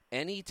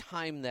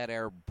 Anytime that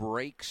air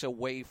breaks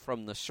away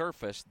from the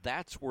surface,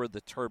 that's where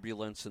the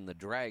turbulence and the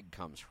drag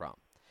comes from.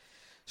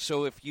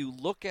 So if you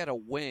look at a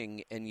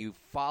wing and you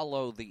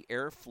follow the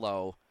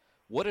airflow,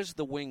 what does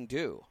the wing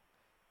do?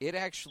 It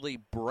actually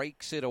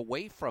breaks it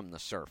away from the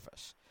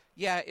surface.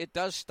 Yeah, it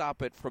does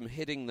stop it from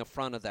hitting the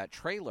front of that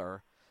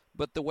trailer,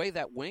 but the way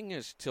that wing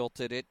is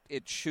tilted,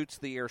 it shoots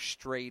the air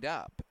straight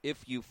up.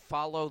 If you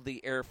follow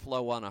the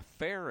airflow on a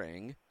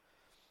fairing,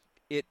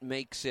 it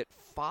makes it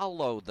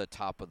follow the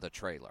top of the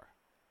trailer.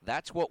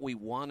 That's what we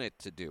want it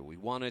to do. We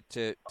want it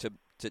to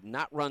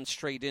not run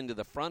straight into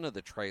the front of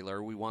the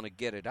trailer. We want to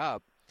get it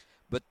up,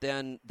 but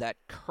then that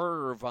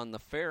curve on the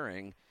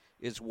fairing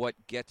is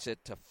what gets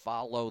it to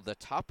follow the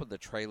top of the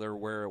trailer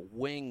where a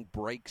wing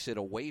breaks it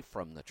away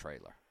from the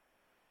trailer.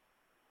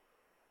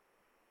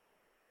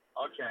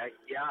 Okay,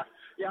 yeah,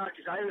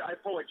 because I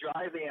pull a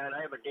dry van.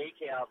 I have a day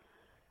cab,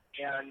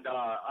 and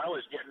I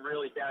was getting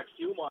really bad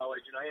fuel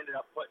mileage, and I ended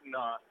up putting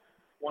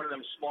one of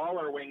them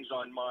smaller wings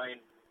on mine,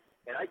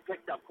 and I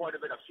picked up quite a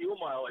bit of fuel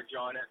mileage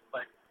on it,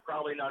 but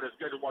probably not as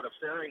good as what a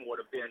fairing would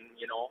have been,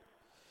 you know.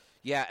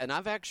 Yeah, and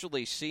I've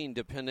actually seen,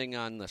 depending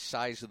on the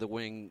size of the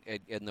wing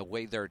and the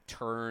way they're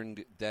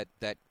turned, that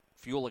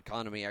fuel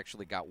economy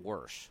actually got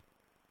worse.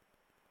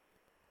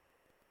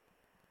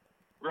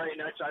 Right,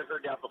 and I've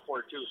heard that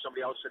before, too.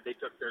 Somebody else said they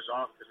took theirs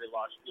off because they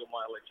lost fuel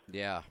mileage.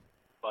 Yeah.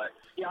 But,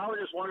 yeah, I was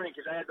just wondering,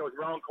 because I had those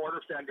round quarter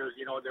fenders,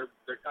 you know, they're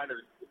kind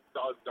of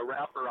the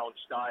wraparound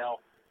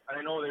style. And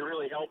I know they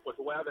really help with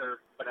weather,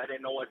 but I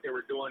didn't know what they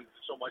were doing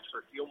so much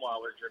for fuel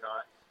mileage or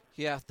not.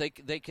 Yeah,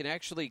 they can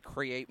actually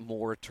create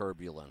more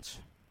turbulence.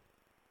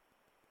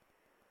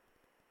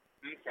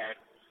 Okay.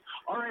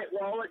 All right,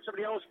 well, I'll let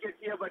somebody else get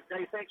to you, but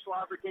hey, thanks a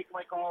lot for taking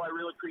my call. I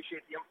really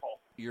appreciate the info.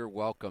 You're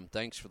welcome.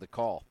 Thanks for the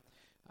call.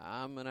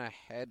 I'm going to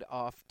head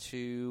off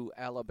to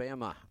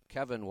Alabama.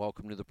 Kevin,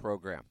 welcome to the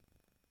program.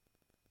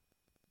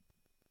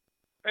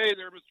 Hey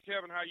there, Mr.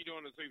 Kevin. How you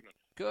doing this evening?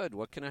 Good.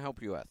 What can I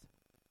help you with?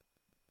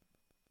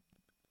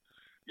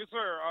 Yes,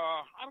 sir.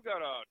 I've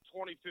got a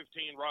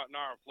 2015 Rotten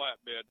Iron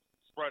flatbed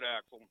spread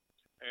axle,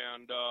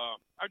 and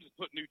I just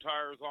put new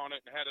tires on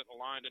it and had it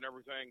aligned and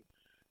everything.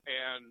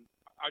 And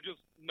I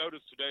just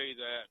noticed today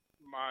that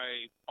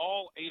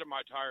all 8 of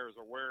my tires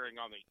are wearing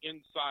on the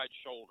inside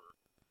shoulder.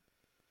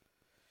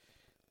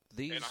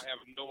 And I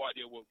have no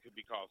idea what could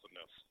be causing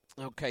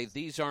this. Okay,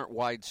 these aren't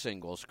wide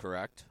singles,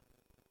 correct?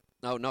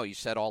 No, you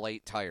said all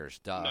 8 tires.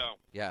 Duh. No.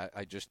 Yeah,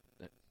 I just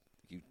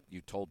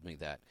you told me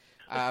that.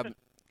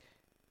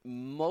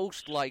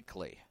 Most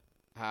likely,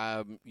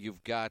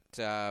 you've got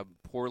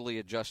poorly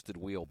adjusted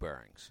wheel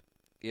bearings.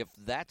 If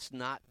that's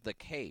not the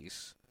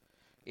case,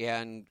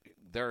 and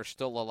there are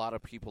still a lot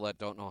of people that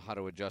don't know how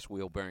to adjust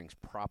wheel bearings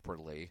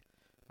properly,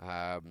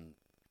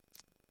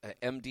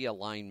 MD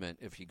Alignment,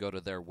 if you go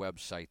to their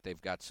website,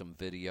 they've got some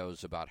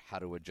videos about how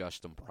to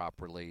adjust them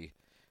properly.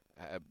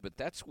 But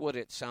that's what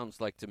it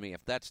sounds like to me.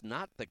 If that's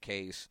not the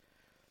case,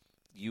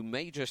 you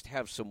may just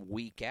have some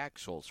weak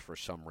axles for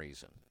some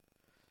reason.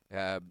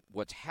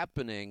 What's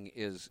happening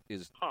is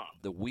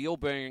the wheel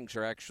bearings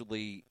are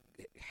actually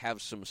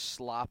have some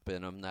slop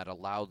in them that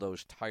allow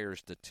those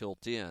tires to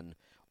tilt in,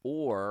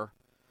 or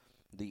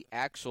the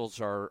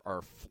axles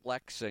are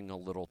flexing a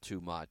little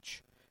too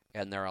much,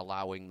 and they're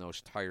allowing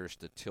those tires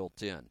to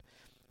tilt in.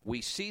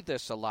 We see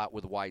this a lot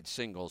with wide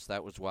singles.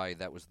 That was why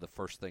that was the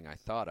first thing I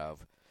thought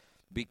of,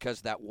 because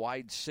that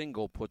wide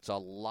single puts a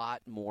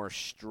lot more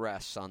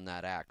stress on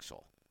that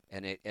axle,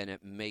 and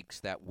it makes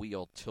that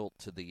wheel tilt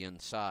to the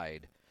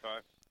inside.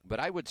 Right.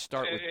 But I would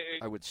start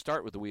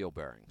with the wheel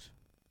bearings.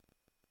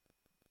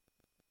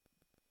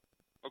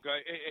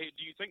 Okay. Hey,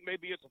 do you think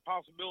maybe it's a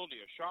possibility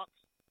of shocks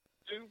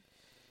too?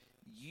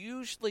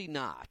 Usually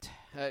not.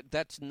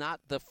 That's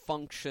not the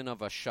function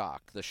of a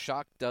shock. The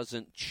shock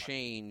doesn't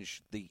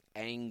change the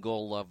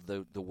angle of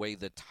the way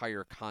the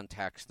tire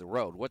contacts the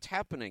road. What's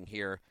happening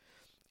here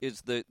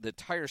is the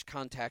tire's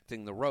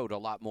contacting the road a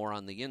lot more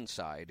on the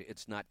inside.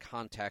 It's not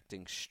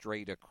contacting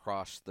straight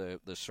across the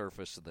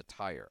surface of the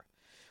tire.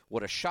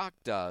 What a shock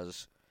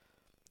does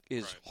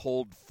is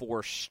hold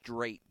force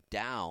straight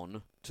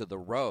down to the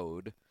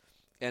road,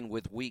 and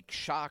with weak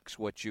shocks,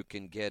 what you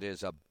can get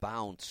is a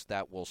bounce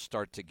that will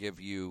start to give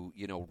you,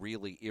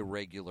 really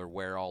irregular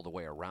wear all the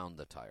way around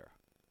the tire.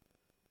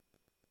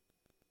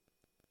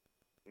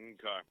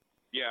 Okay.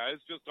 Yeah,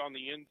 it's just on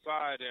the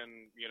inside,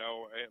 and,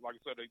 like I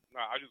said,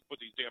 I just put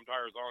these damn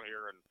tires on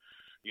here, and,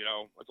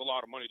 it's a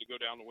lot of money to go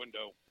down the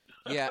window.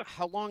 Yeah,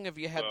 how long have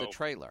you had the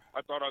trailer?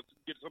 I thought I'd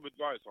get some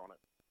advice on it.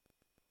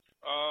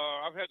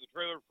 I've had the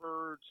trailer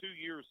for 2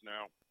 years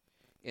now.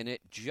 And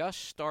it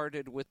just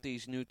started with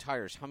these new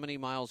tires. How many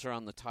miles are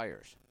on the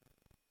tires?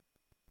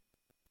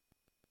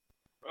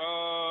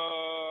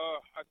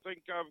 I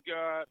think I've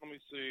got, let me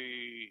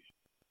see,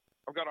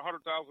 I've got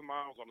 100,000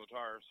 miles on the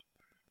tires.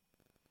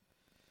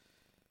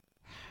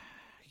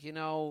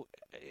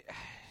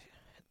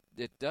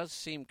 It does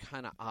seem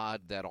kind of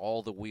odd that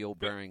all the wheel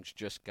bearings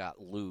just got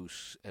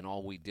loose and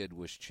all we did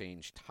was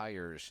change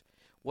tires.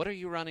 What are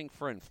you running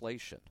for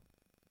inflation?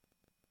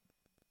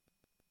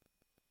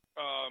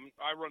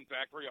 I run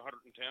factory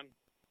 110.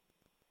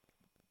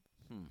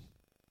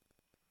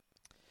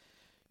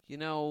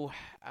 And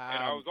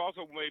I was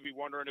also maybe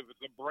wondering if it's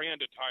the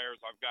brand of tires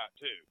I've got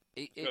too,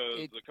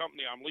 because the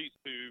company I'm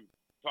leased to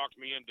talked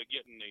me into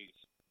getting these,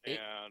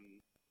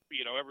 and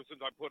ever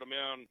since I put them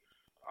in,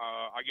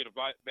 I get a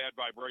bad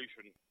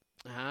vibration.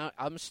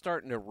 I'm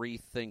starting to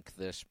rethink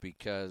this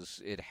because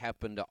it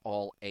happened to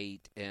all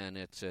 8, and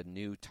it's a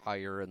new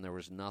tire, and there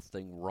was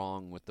nothing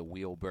wrong with the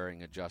wheel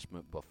bearing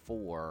adjustment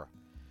before.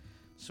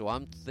 So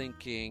I'm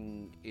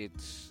thinking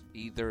it's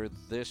either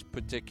this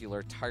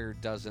particular tire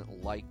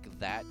doesn't like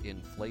that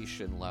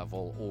inflation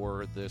level,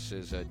 or this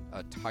is a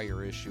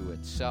tire issue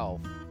itself.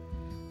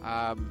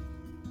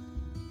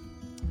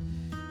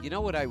 You know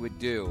what I would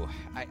do?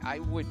 I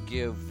would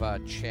give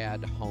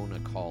Chad Hone a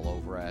call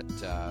over at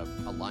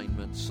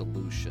Alignment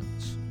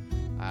Solutions.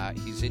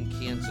 He's in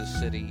Kansas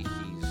City.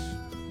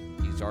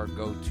 He's our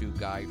go-to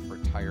guy for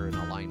tire and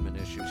alignment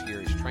issues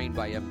here. He's trained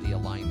by MD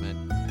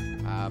Alignment.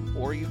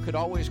 Or you could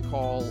always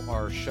call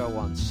our show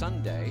on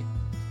Sunday,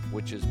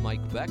 which is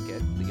Mike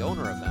Beckett, the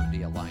owner of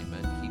MD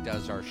Alignment. He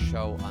does our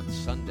show on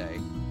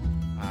Sunday.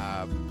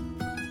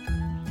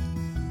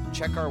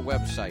 Check our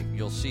website.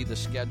 You'll see the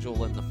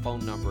schedule and the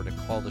phone number to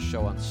call the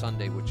show on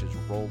Sunday, which is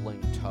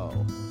Rolling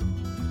Toe.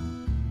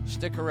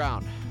 Stick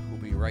around. We'll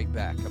be right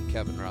back. I'm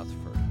Kevin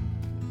Rutherford.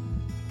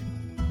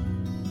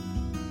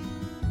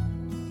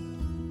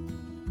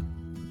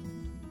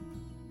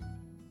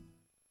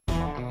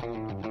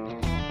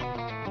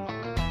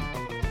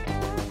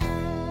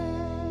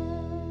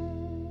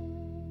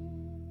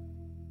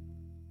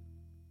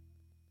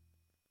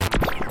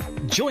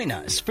 Join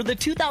us for the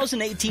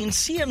 2018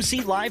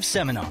 CMC Live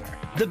Seminar,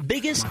 the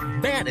biggest,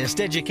 baddest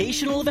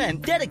educational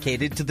event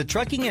dedicated to the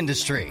trucking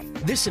industry.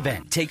 This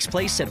event takes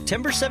place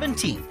September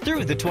 17th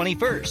through the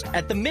 21st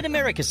at the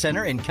Mid-America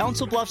Center in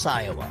Council Bluffs,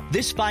 Iowa.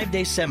 This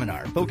 5-day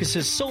seminar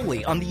focuses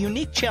solely on the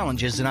unique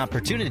challenges and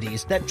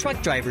opportunities that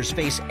truck drivers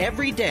face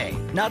every day,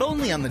 not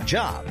only on the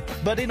job,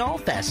 but in all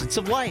facets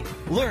of life.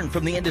 Learn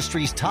from the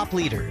industry's top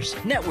leaders,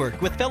 network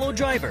with fellow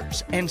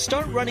drivers, and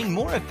start running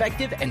more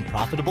effective and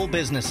profitable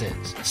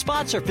businesses.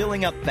 Spots are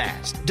filling up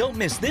fast. Don't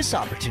miss this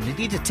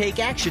opportunity to take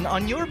action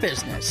on your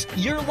business,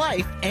 your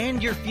life,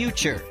 and your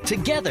future.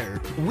 Together,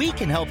 we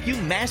can help you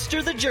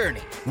master the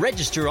journey.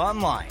 Register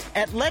online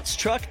at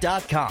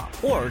letstruck.com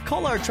or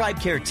call our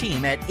TribeCare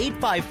team at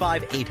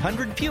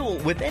 855-800-FUEL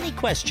with any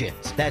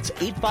questions. That's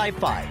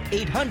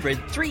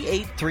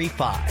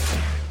 855-800-3835.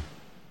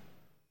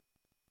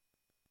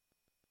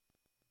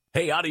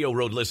 Hey,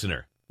 AudioRoad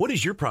listener, what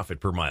is your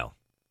profit per mile?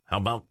 How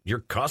about your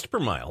cost per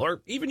mile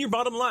or even your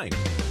bottom line?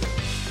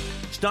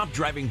 Stop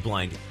driving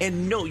blind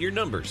and know your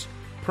numbers.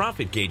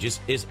 Profit Gauges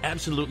is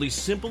absolutely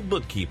simple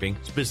bookkeeping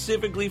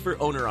specifically for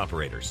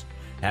owner-operators.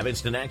 Have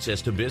instant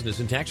access to business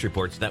and tax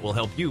reports that will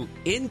help you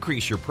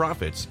increase your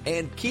profits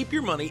and keep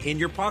your money in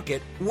your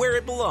pocket where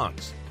it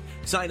belongs.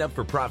 Sign up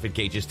for Profit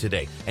Gauges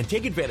today and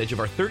take advantage of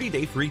our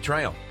 30-day free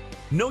trial.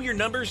 Know your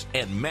numbers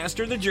and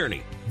master the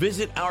journey.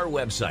 Visit our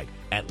website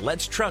at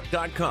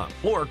letstruck.com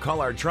or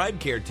call our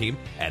TribeCare team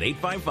at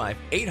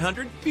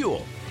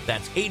 855-800-FUEL.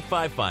 That's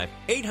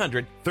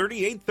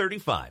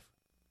 855-800-3835.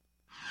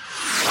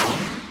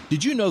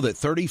 Did you know that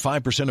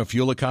 35% of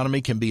fuel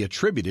economy can be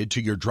attributed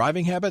to your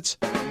driving habits?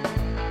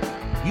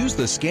 Use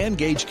the Scan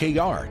Gauge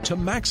KR to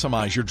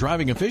maximize your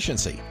driving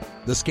efficiency.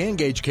 The Scan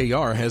Gauge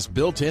KR has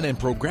built-in and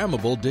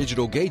programmable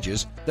digital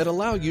gauges that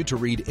allow you to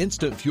read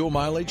instant fuel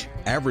mileage,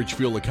 average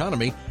fuel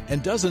economy,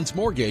 and dozens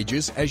more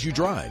gauges as you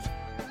drive.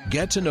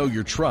 Get to know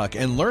your truck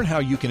and learn how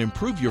you can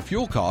improve your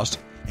fuel cost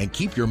and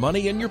keep your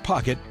money in your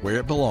pocket where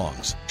it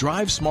belongs.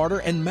 Drive smarter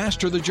and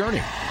master the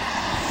journey.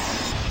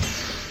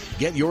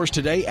 Get yours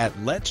today at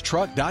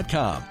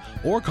letstruck.com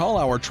or call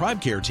our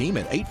TribeCare team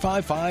at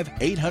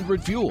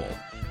 855-800-FUEL.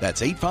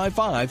 That's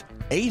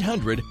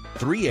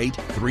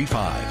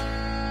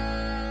 855-800-3835.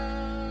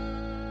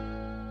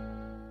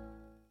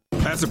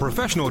 As a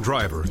professional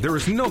driver, there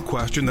is no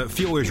question that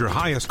fuel is your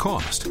highest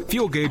cost.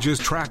 Fuel Gauges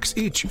tracks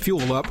each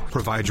fuel up,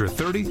 provides your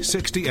 30,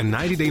 60, and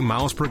 90-day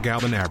miles per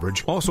gallon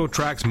average, also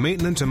tracks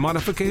maintenance and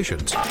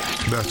modifications.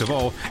 Best of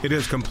all, it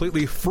is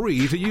completely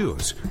free to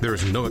use. There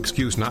is no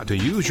excuse not to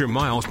use your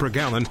miles per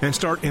gallon and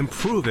start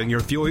improving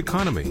your fuel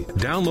economy.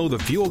 Download the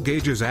Fuel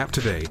Gauges app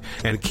today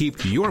and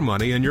keep your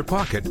money in your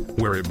pocket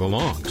where it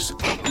belongs.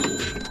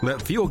 Let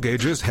Fuel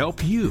Gauges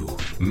help you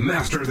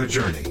master the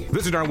journey.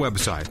 Visit our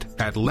website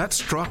at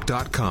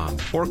letstruck.com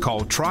or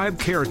call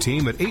TribeCare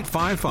Team at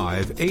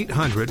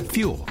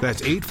 855-800-FUEL.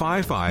 That's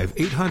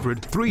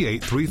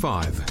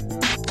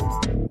 855-800-3835.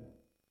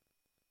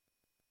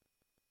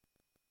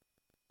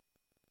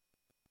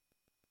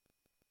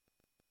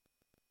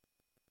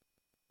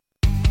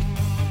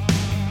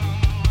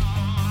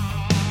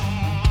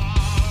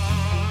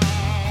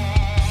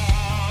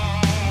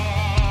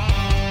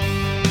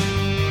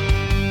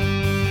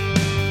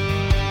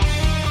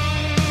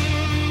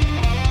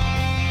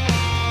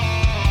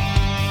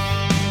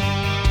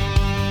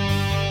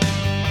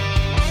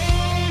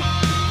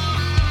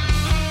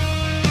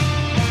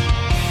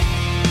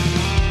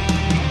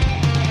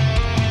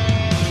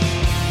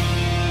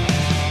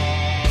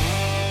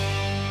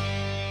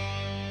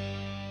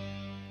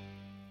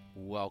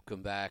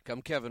 Welcome back.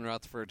 I'm Kevin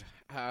Rutherford.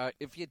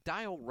 If you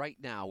dial right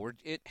now, we're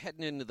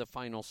heading into the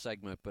final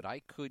segment, but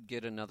I could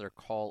get another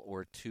call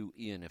or two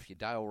in. If you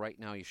dial right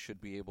now, you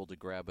should be able to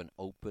grab an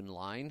open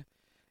line.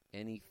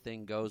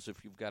 Anything goes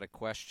if you've got a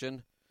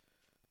question.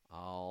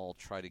 I'll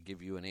try to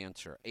give you an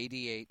answer.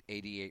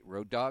 8888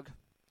 Road Dog.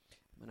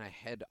 I'm going to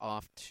head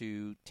off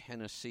to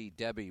Tennessee.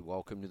 Debbie,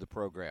 welcome to the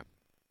program.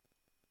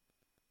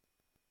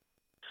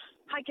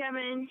 Hi,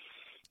 Kevin.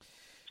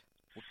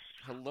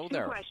 Hello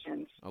there. Two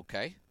questions.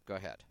 Okay, go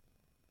ahead.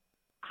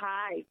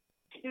 Hi.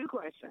 Two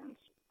questions.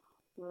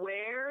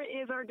 Where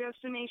is our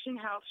Destination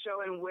Health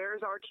show, and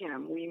where's our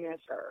Kim? We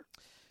miss her.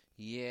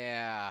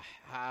 Yeah,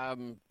 I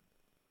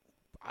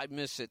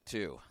miss it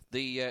too.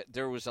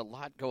 There was a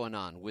lot going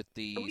on with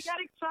these. We got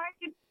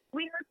excited.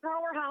 We heard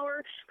Power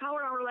Hour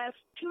last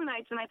two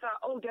nights, and I thought,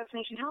 oh,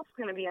 Destination Health's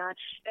going to be on,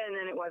 and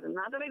then it wasn't.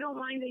 Not that I don't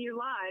mind that you're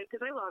live,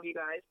 because I love you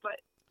guys,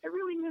 but I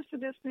really miss the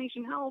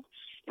Destination Health,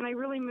 and I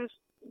really miss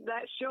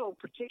that show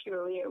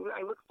particularly.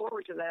 I look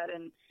forward to that,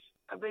 and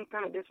I've been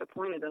kind of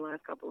disappointed the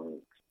last couple of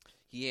weeks.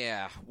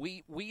 Yeah,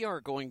 we are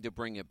going to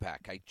bring it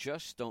back. I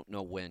just don't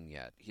know when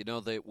yet. You know,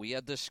 that we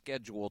had the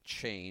schedule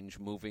change,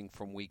 moving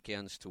from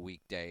weekends to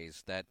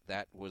weekdays. That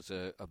was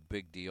a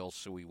big deal,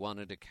 so we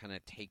wanted to kind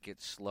of take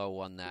it slow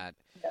on that.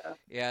 Yeah.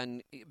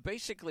 And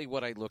basically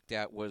what I looked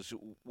at was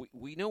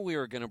we knew we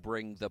were going to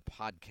bring the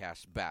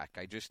podcast back.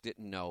 I just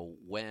didn't know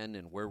when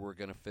and where we're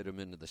going to fit them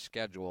into the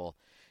schedule.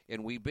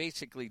 And we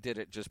basically did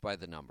it just by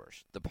the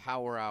numbers. The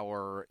Power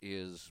Hour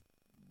is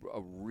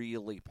a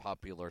really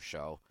popular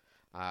show.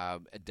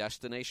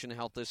 Destination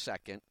Health is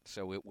second,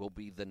 so it will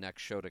be the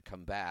next show to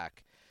come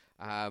back.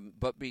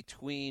 But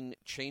between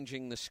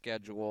changing the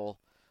schedule,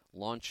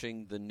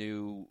 launching the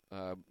new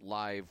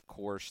live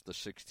course, the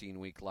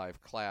 16-week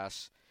live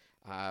class,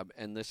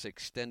 and this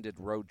extended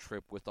road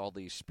trip with all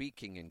these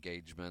speaking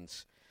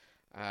engagements,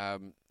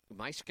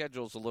 my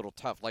schedule's a little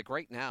tough. Like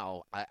right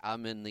now,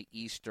 I'm in the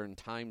Eastern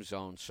time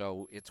zone,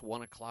 so it's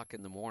 1 o'clock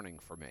in the morning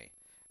for me.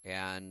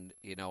 And,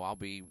 I'll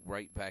be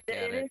right back at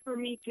it. It is for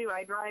me, too.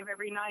 I drive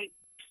every night.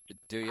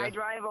 Do you? I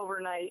drive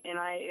overnight, and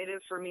it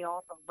is for me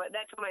also. But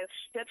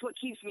that's what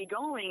keeps me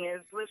going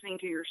is listening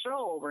to your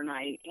show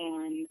overnight,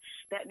 and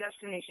that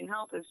Destination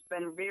Health has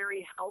been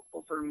very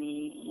helpful for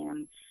me.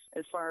 And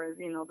as far as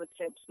the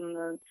tips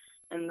and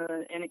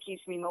it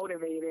keeps me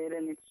motivated,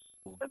 and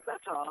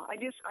that's all.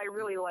 I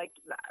really like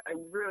that. I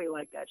really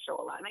like that show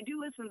a lot, and I do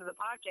listen to the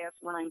podcast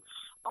when I'm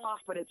off,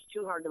 but it's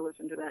too hard to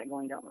listen to that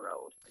going down the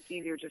road. It's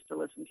easier just to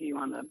listen to you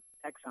on the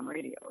XM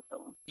radio.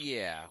 So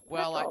yeah,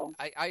 well,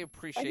 I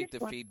appreciate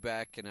the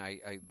feedback, and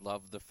I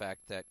love the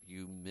fact that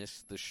you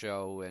missed the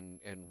show,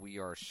 and we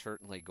are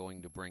certainly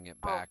going to bring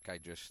it back. I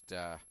just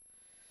I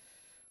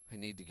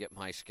need to get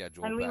my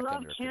schedule and back under we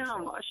love Kim.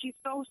 control. She's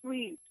so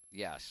sweet.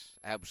 Yes,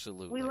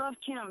 absolutely. We love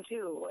Kim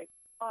too.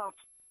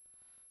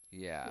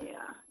 Yeah.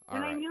 All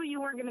and right. I knew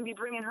you weren't going to be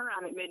bringing her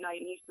on at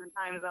midnight Eastern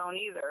time zone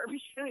either.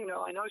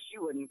 I know she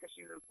wouldn't because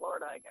she's in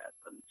Florida, I guess.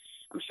 And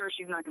I'm sure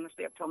she's not going to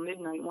stay up till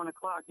midnight, 1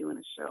 o'clock doing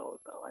a show.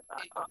 So I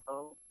thought,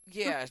 uh-oh.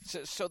 Yeah,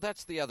 so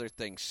that's the other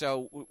thing.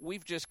 So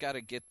we've just got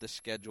to get the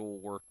schedule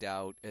worked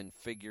out and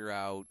figure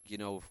out,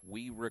 if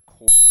we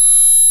record.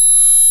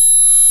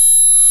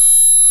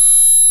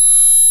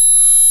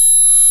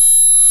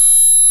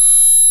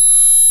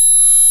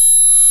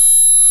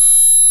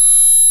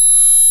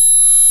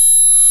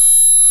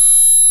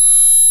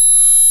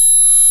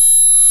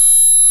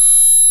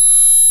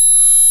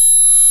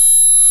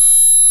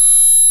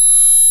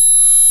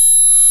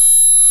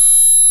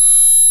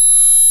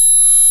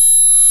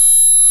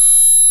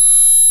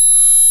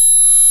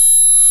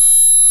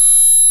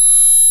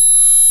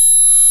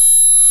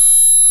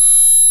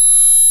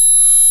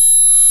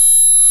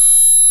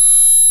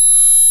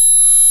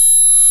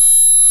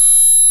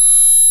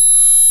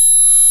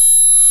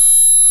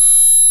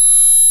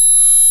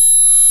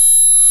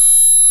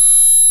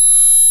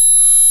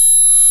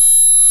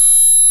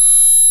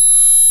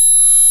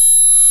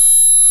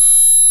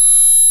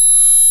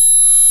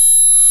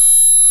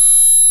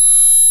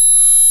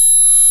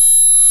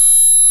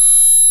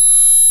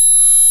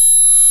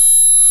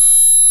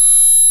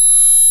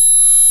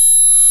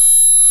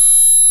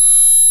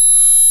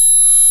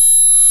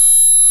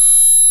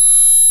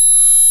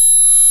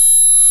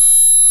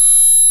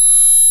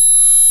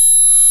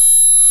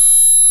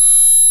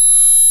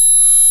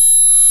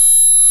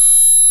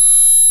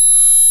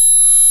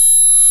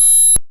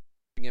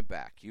 It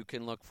back. You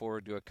can look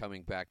forward to it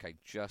coming back. I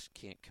just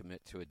can't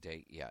commit to a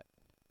date yet.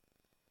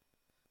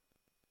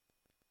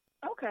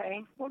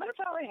 Okay. Well, that's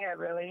all I had,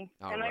 really.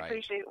 All and right. I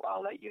appreciate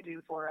all that you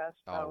do for us.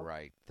 So. All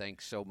right.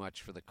 Thanks so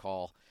much for the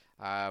call.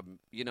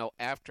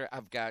 After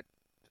I've got,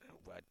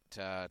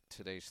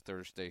 today's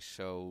Thursday,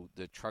 so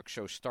the truck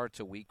show starts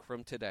a week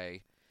from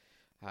today.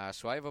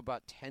 So I have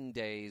about 10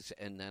 days,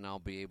 and then I'll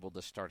be able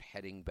to start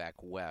heading back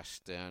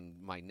west. And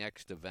my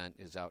next event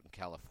is out in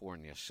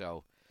California,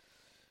 so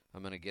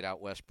I'm going to get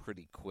out west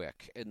pretty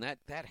quick. And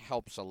that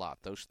helps a lot.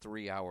 Those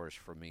 3 hours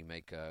for me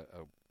make a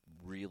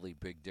really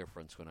big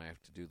difference when I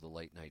have to do the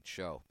late night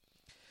show.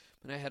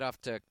 I'm going to head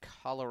off to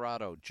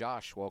Colorado.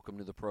 Josh, welcome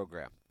to the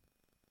program.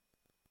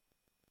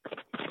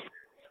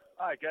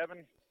 Hi,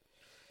 Kevin.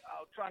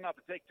 I'll try not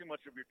to take too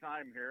much of your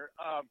time here.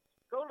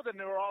 Go to the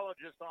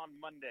neurologist on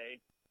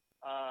Monday.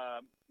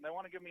 They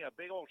want to give me a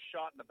big old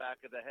shot in the back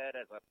of the head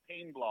as a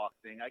pain block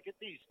thing. I get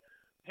these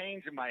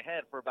pains in my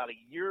head for about a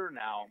year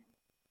now.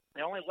 They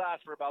only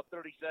last for about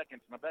 30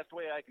 seconds, and the best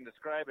way I can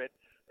describe it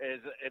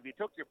is if you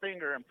took your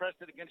finger and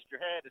pressed it against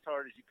your head as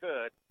hard as you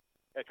could,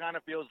 it kind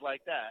of feels like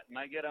that. And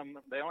I get them,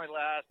 they only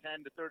last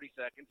 10 to 30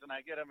 seconds, and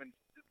I get them in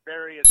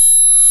various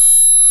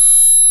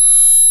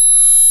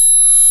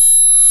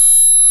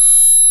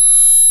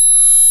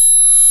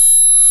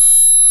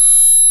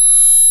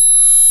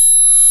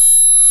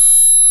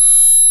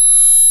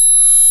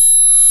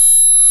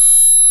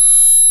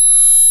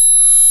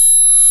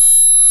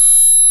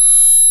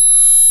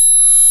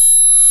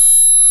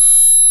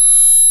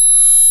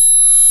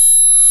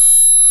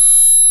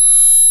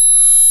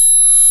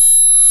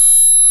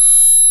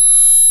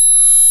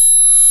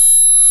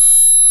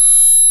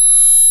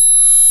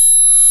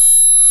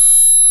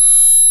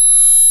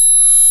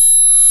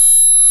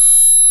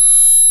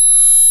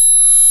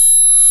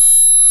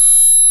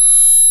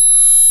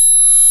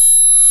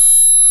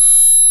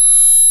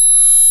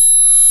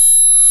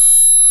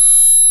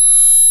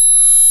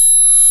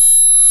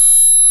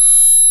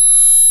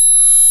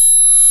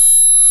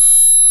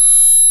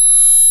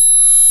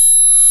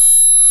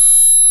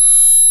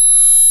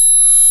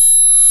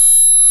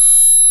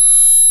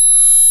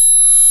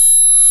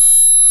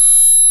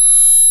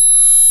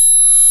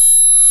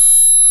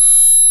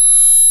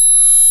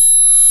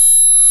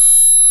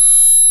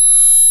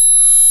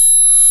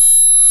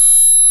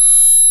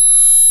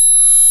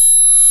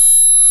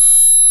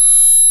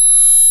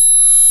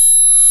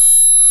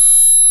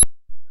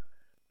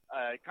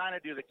kind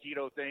of do the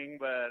keto thing,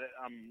 but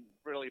I'm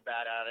really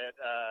bad at it.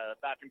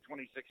 Back in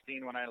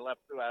 2016 when I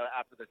left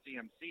after the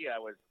CMC, I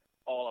was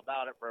all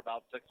about it for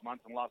about 6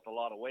 months and lost a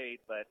lot of weight,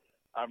 but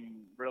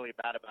I'm really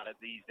bad about it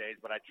these days.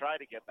 But I try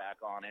to get back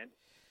on it.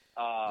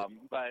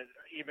 But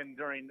even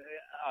during,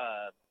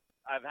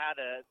 I've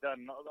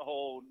done the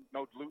whole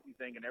no gluten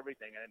thing and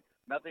everything, and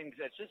nothing.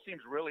 It just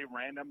seems really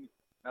random.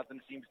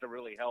 Nothing seems to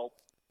really help.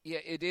 Yeah,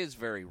 it is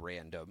very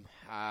random.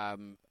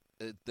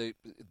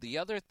 The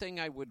other thing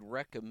I would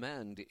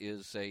recommend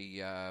is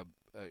there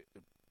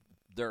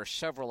are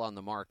several on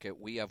the market.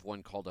 We have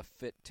one called a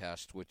FIT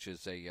test, which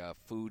is a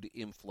food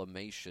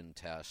inflammation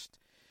test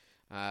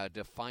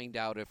to find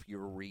out if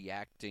you're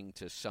reacting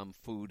to some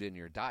food in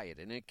your diet.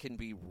 And it can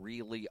be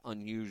really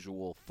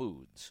unusual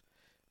foods.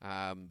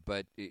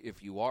 But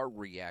if you are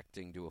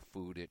reacting to a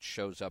food, it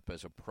shows up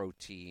as a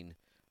protein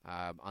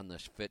on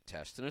this FIT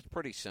test. And it's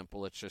pretty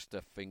simple. It's just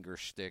a finger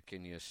stick,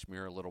 and you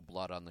smear a little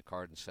blood on the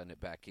card and send it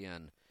back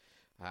in.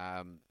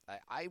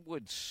 I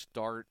would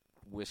start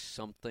with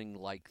something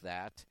like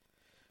that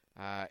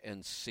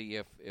and see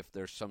if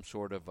there's some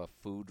sort of a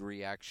food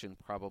reaction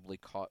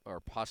or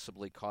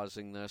possibly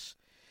causing this.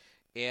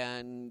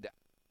 And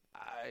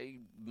I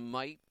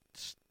might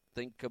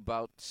think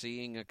about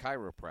seeing a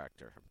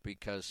chiropractor,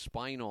 because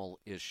spinal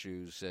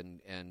issues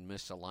and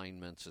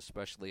misalignments,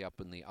 especially up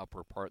in the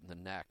upper part of the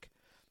neck,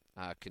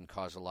 can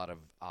cause a lot of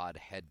odd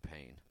head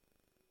pain.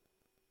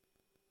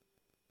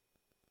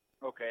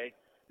 Okay.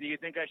 Do you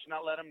think I should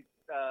not let him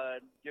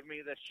give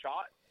me this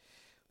shot?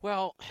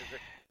 Well,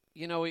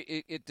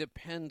 it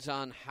depends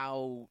on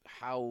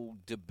how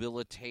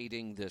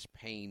debilitating this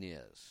pain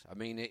is. I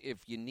mean, if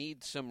you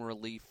need some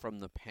relief from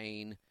the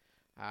pain,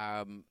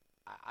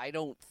 I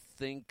don't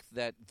think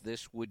that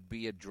this would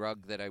be a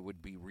drug that I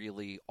would be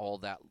really all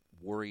that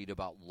worried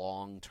about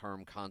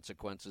long-term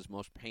consequences.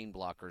 Most pain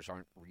blockers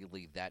aren't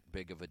really that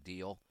big of a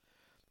deal.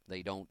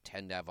 They don't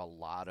tend to have a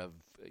lot of,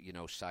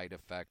 side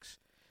effects.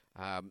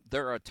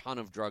 There are a ton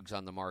of drugs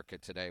on the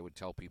market today. I would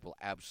tell people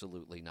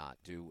absolutely not.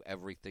 Do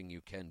everything you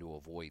can to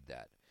avoid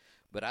that.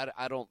 But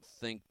I don't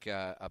think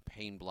a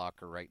pain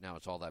blocker right now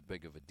is all that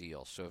big of a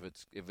deal. So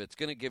if it's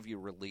going to give you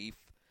relief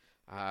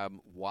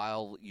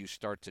while you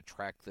start to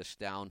track this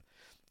down,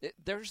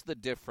 there's the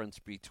difference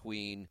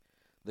between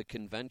the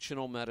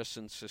conventional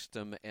medicine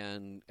system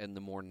and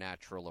the more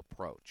natural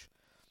approach.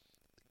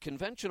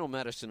 Conventional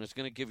medicine is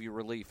going to give you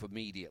relief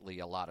immediately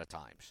a lot of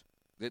times.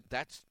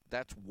 That's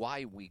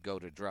why we go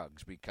to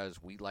drugs,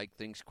 because we like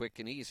things quick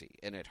and easy,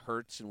 and it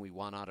hurts and we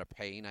want out of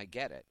pain. I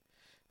get it.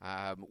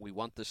 We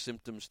want the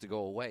symptoms to go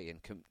away,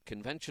 and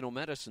conventional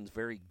medicine is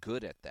very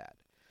good at that.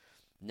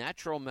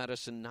 Natural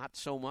medicine, not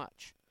so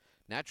much.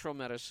 Natural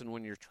medicine,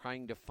 when you're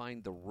trying to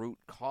find the root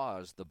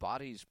cause, the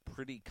body's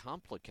pretty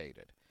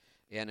complicated,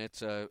 and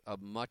it's a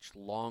much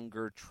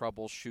longer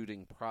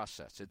troubleshooting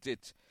process.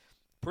 It's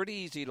pretty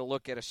easy to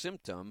look at a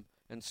symptom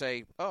and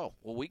say, oh,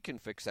 well, we can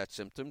fix that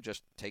symptom.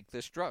 Just take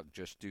this drug.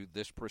 Just do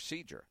this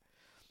procedure.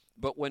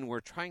 But when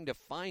we're trying to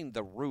find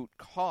the root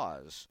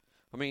cause,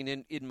 I mean,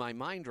 in my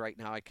mind right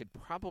now, I could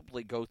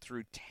probably go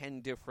through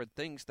 10 different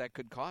things that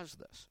could cause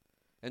this.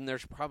 And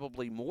there's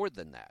probably more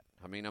than that.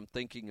 I mean, I'm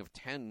thinking of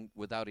 10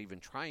 without even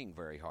trying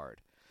very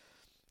hard.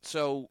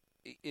 So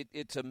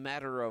it's a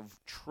matter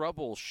of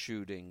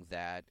troubleshooting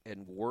that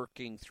and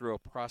working through a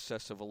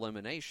process of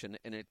elimination,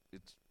 and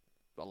it's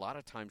a lot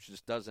of times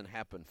just doesn't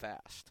happen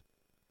fast.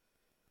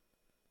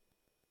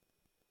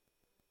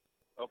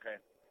 Okay.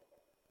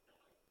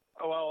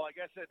 Oh, well, I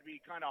guess it'd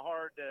be kind of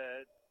hard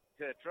to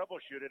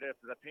troubleshoot it if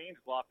the pain's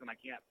blocked and I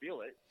can't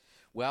feel it.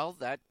 Well,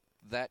 that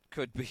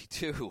could be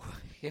too.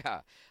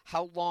 Yeah.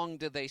 How long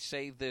do they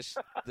say this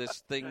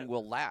thing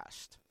will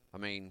last? I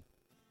mean,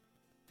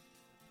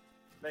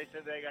 they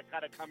said they got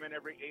to come in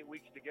every 8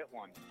 weeks to get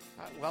one.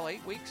 Well,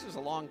 8 weeks is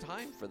a long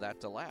time for that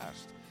to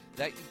last.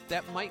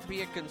 That might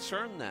be a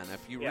concern then.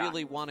 If you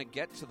really want to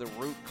get to the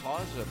root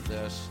cause of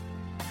this,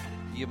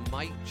 you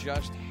might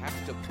just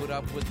have to put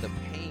up with the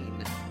pain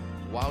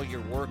while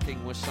you're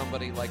working with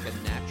somebody like a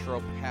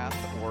naturopath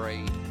or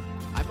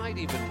I might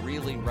even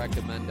really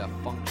recommend a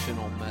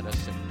functional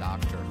medicine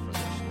doctor for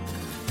this.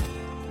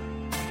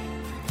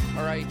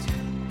 All right,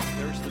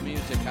 there's the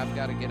music. I've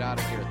got to get out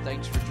of here.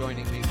 Thanks for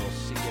joining me. We'll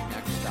see you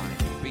next time.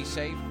 Be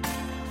safe,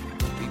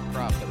 be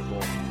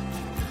profitable,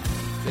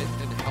 fit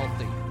and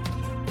healthy,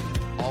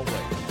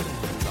 always.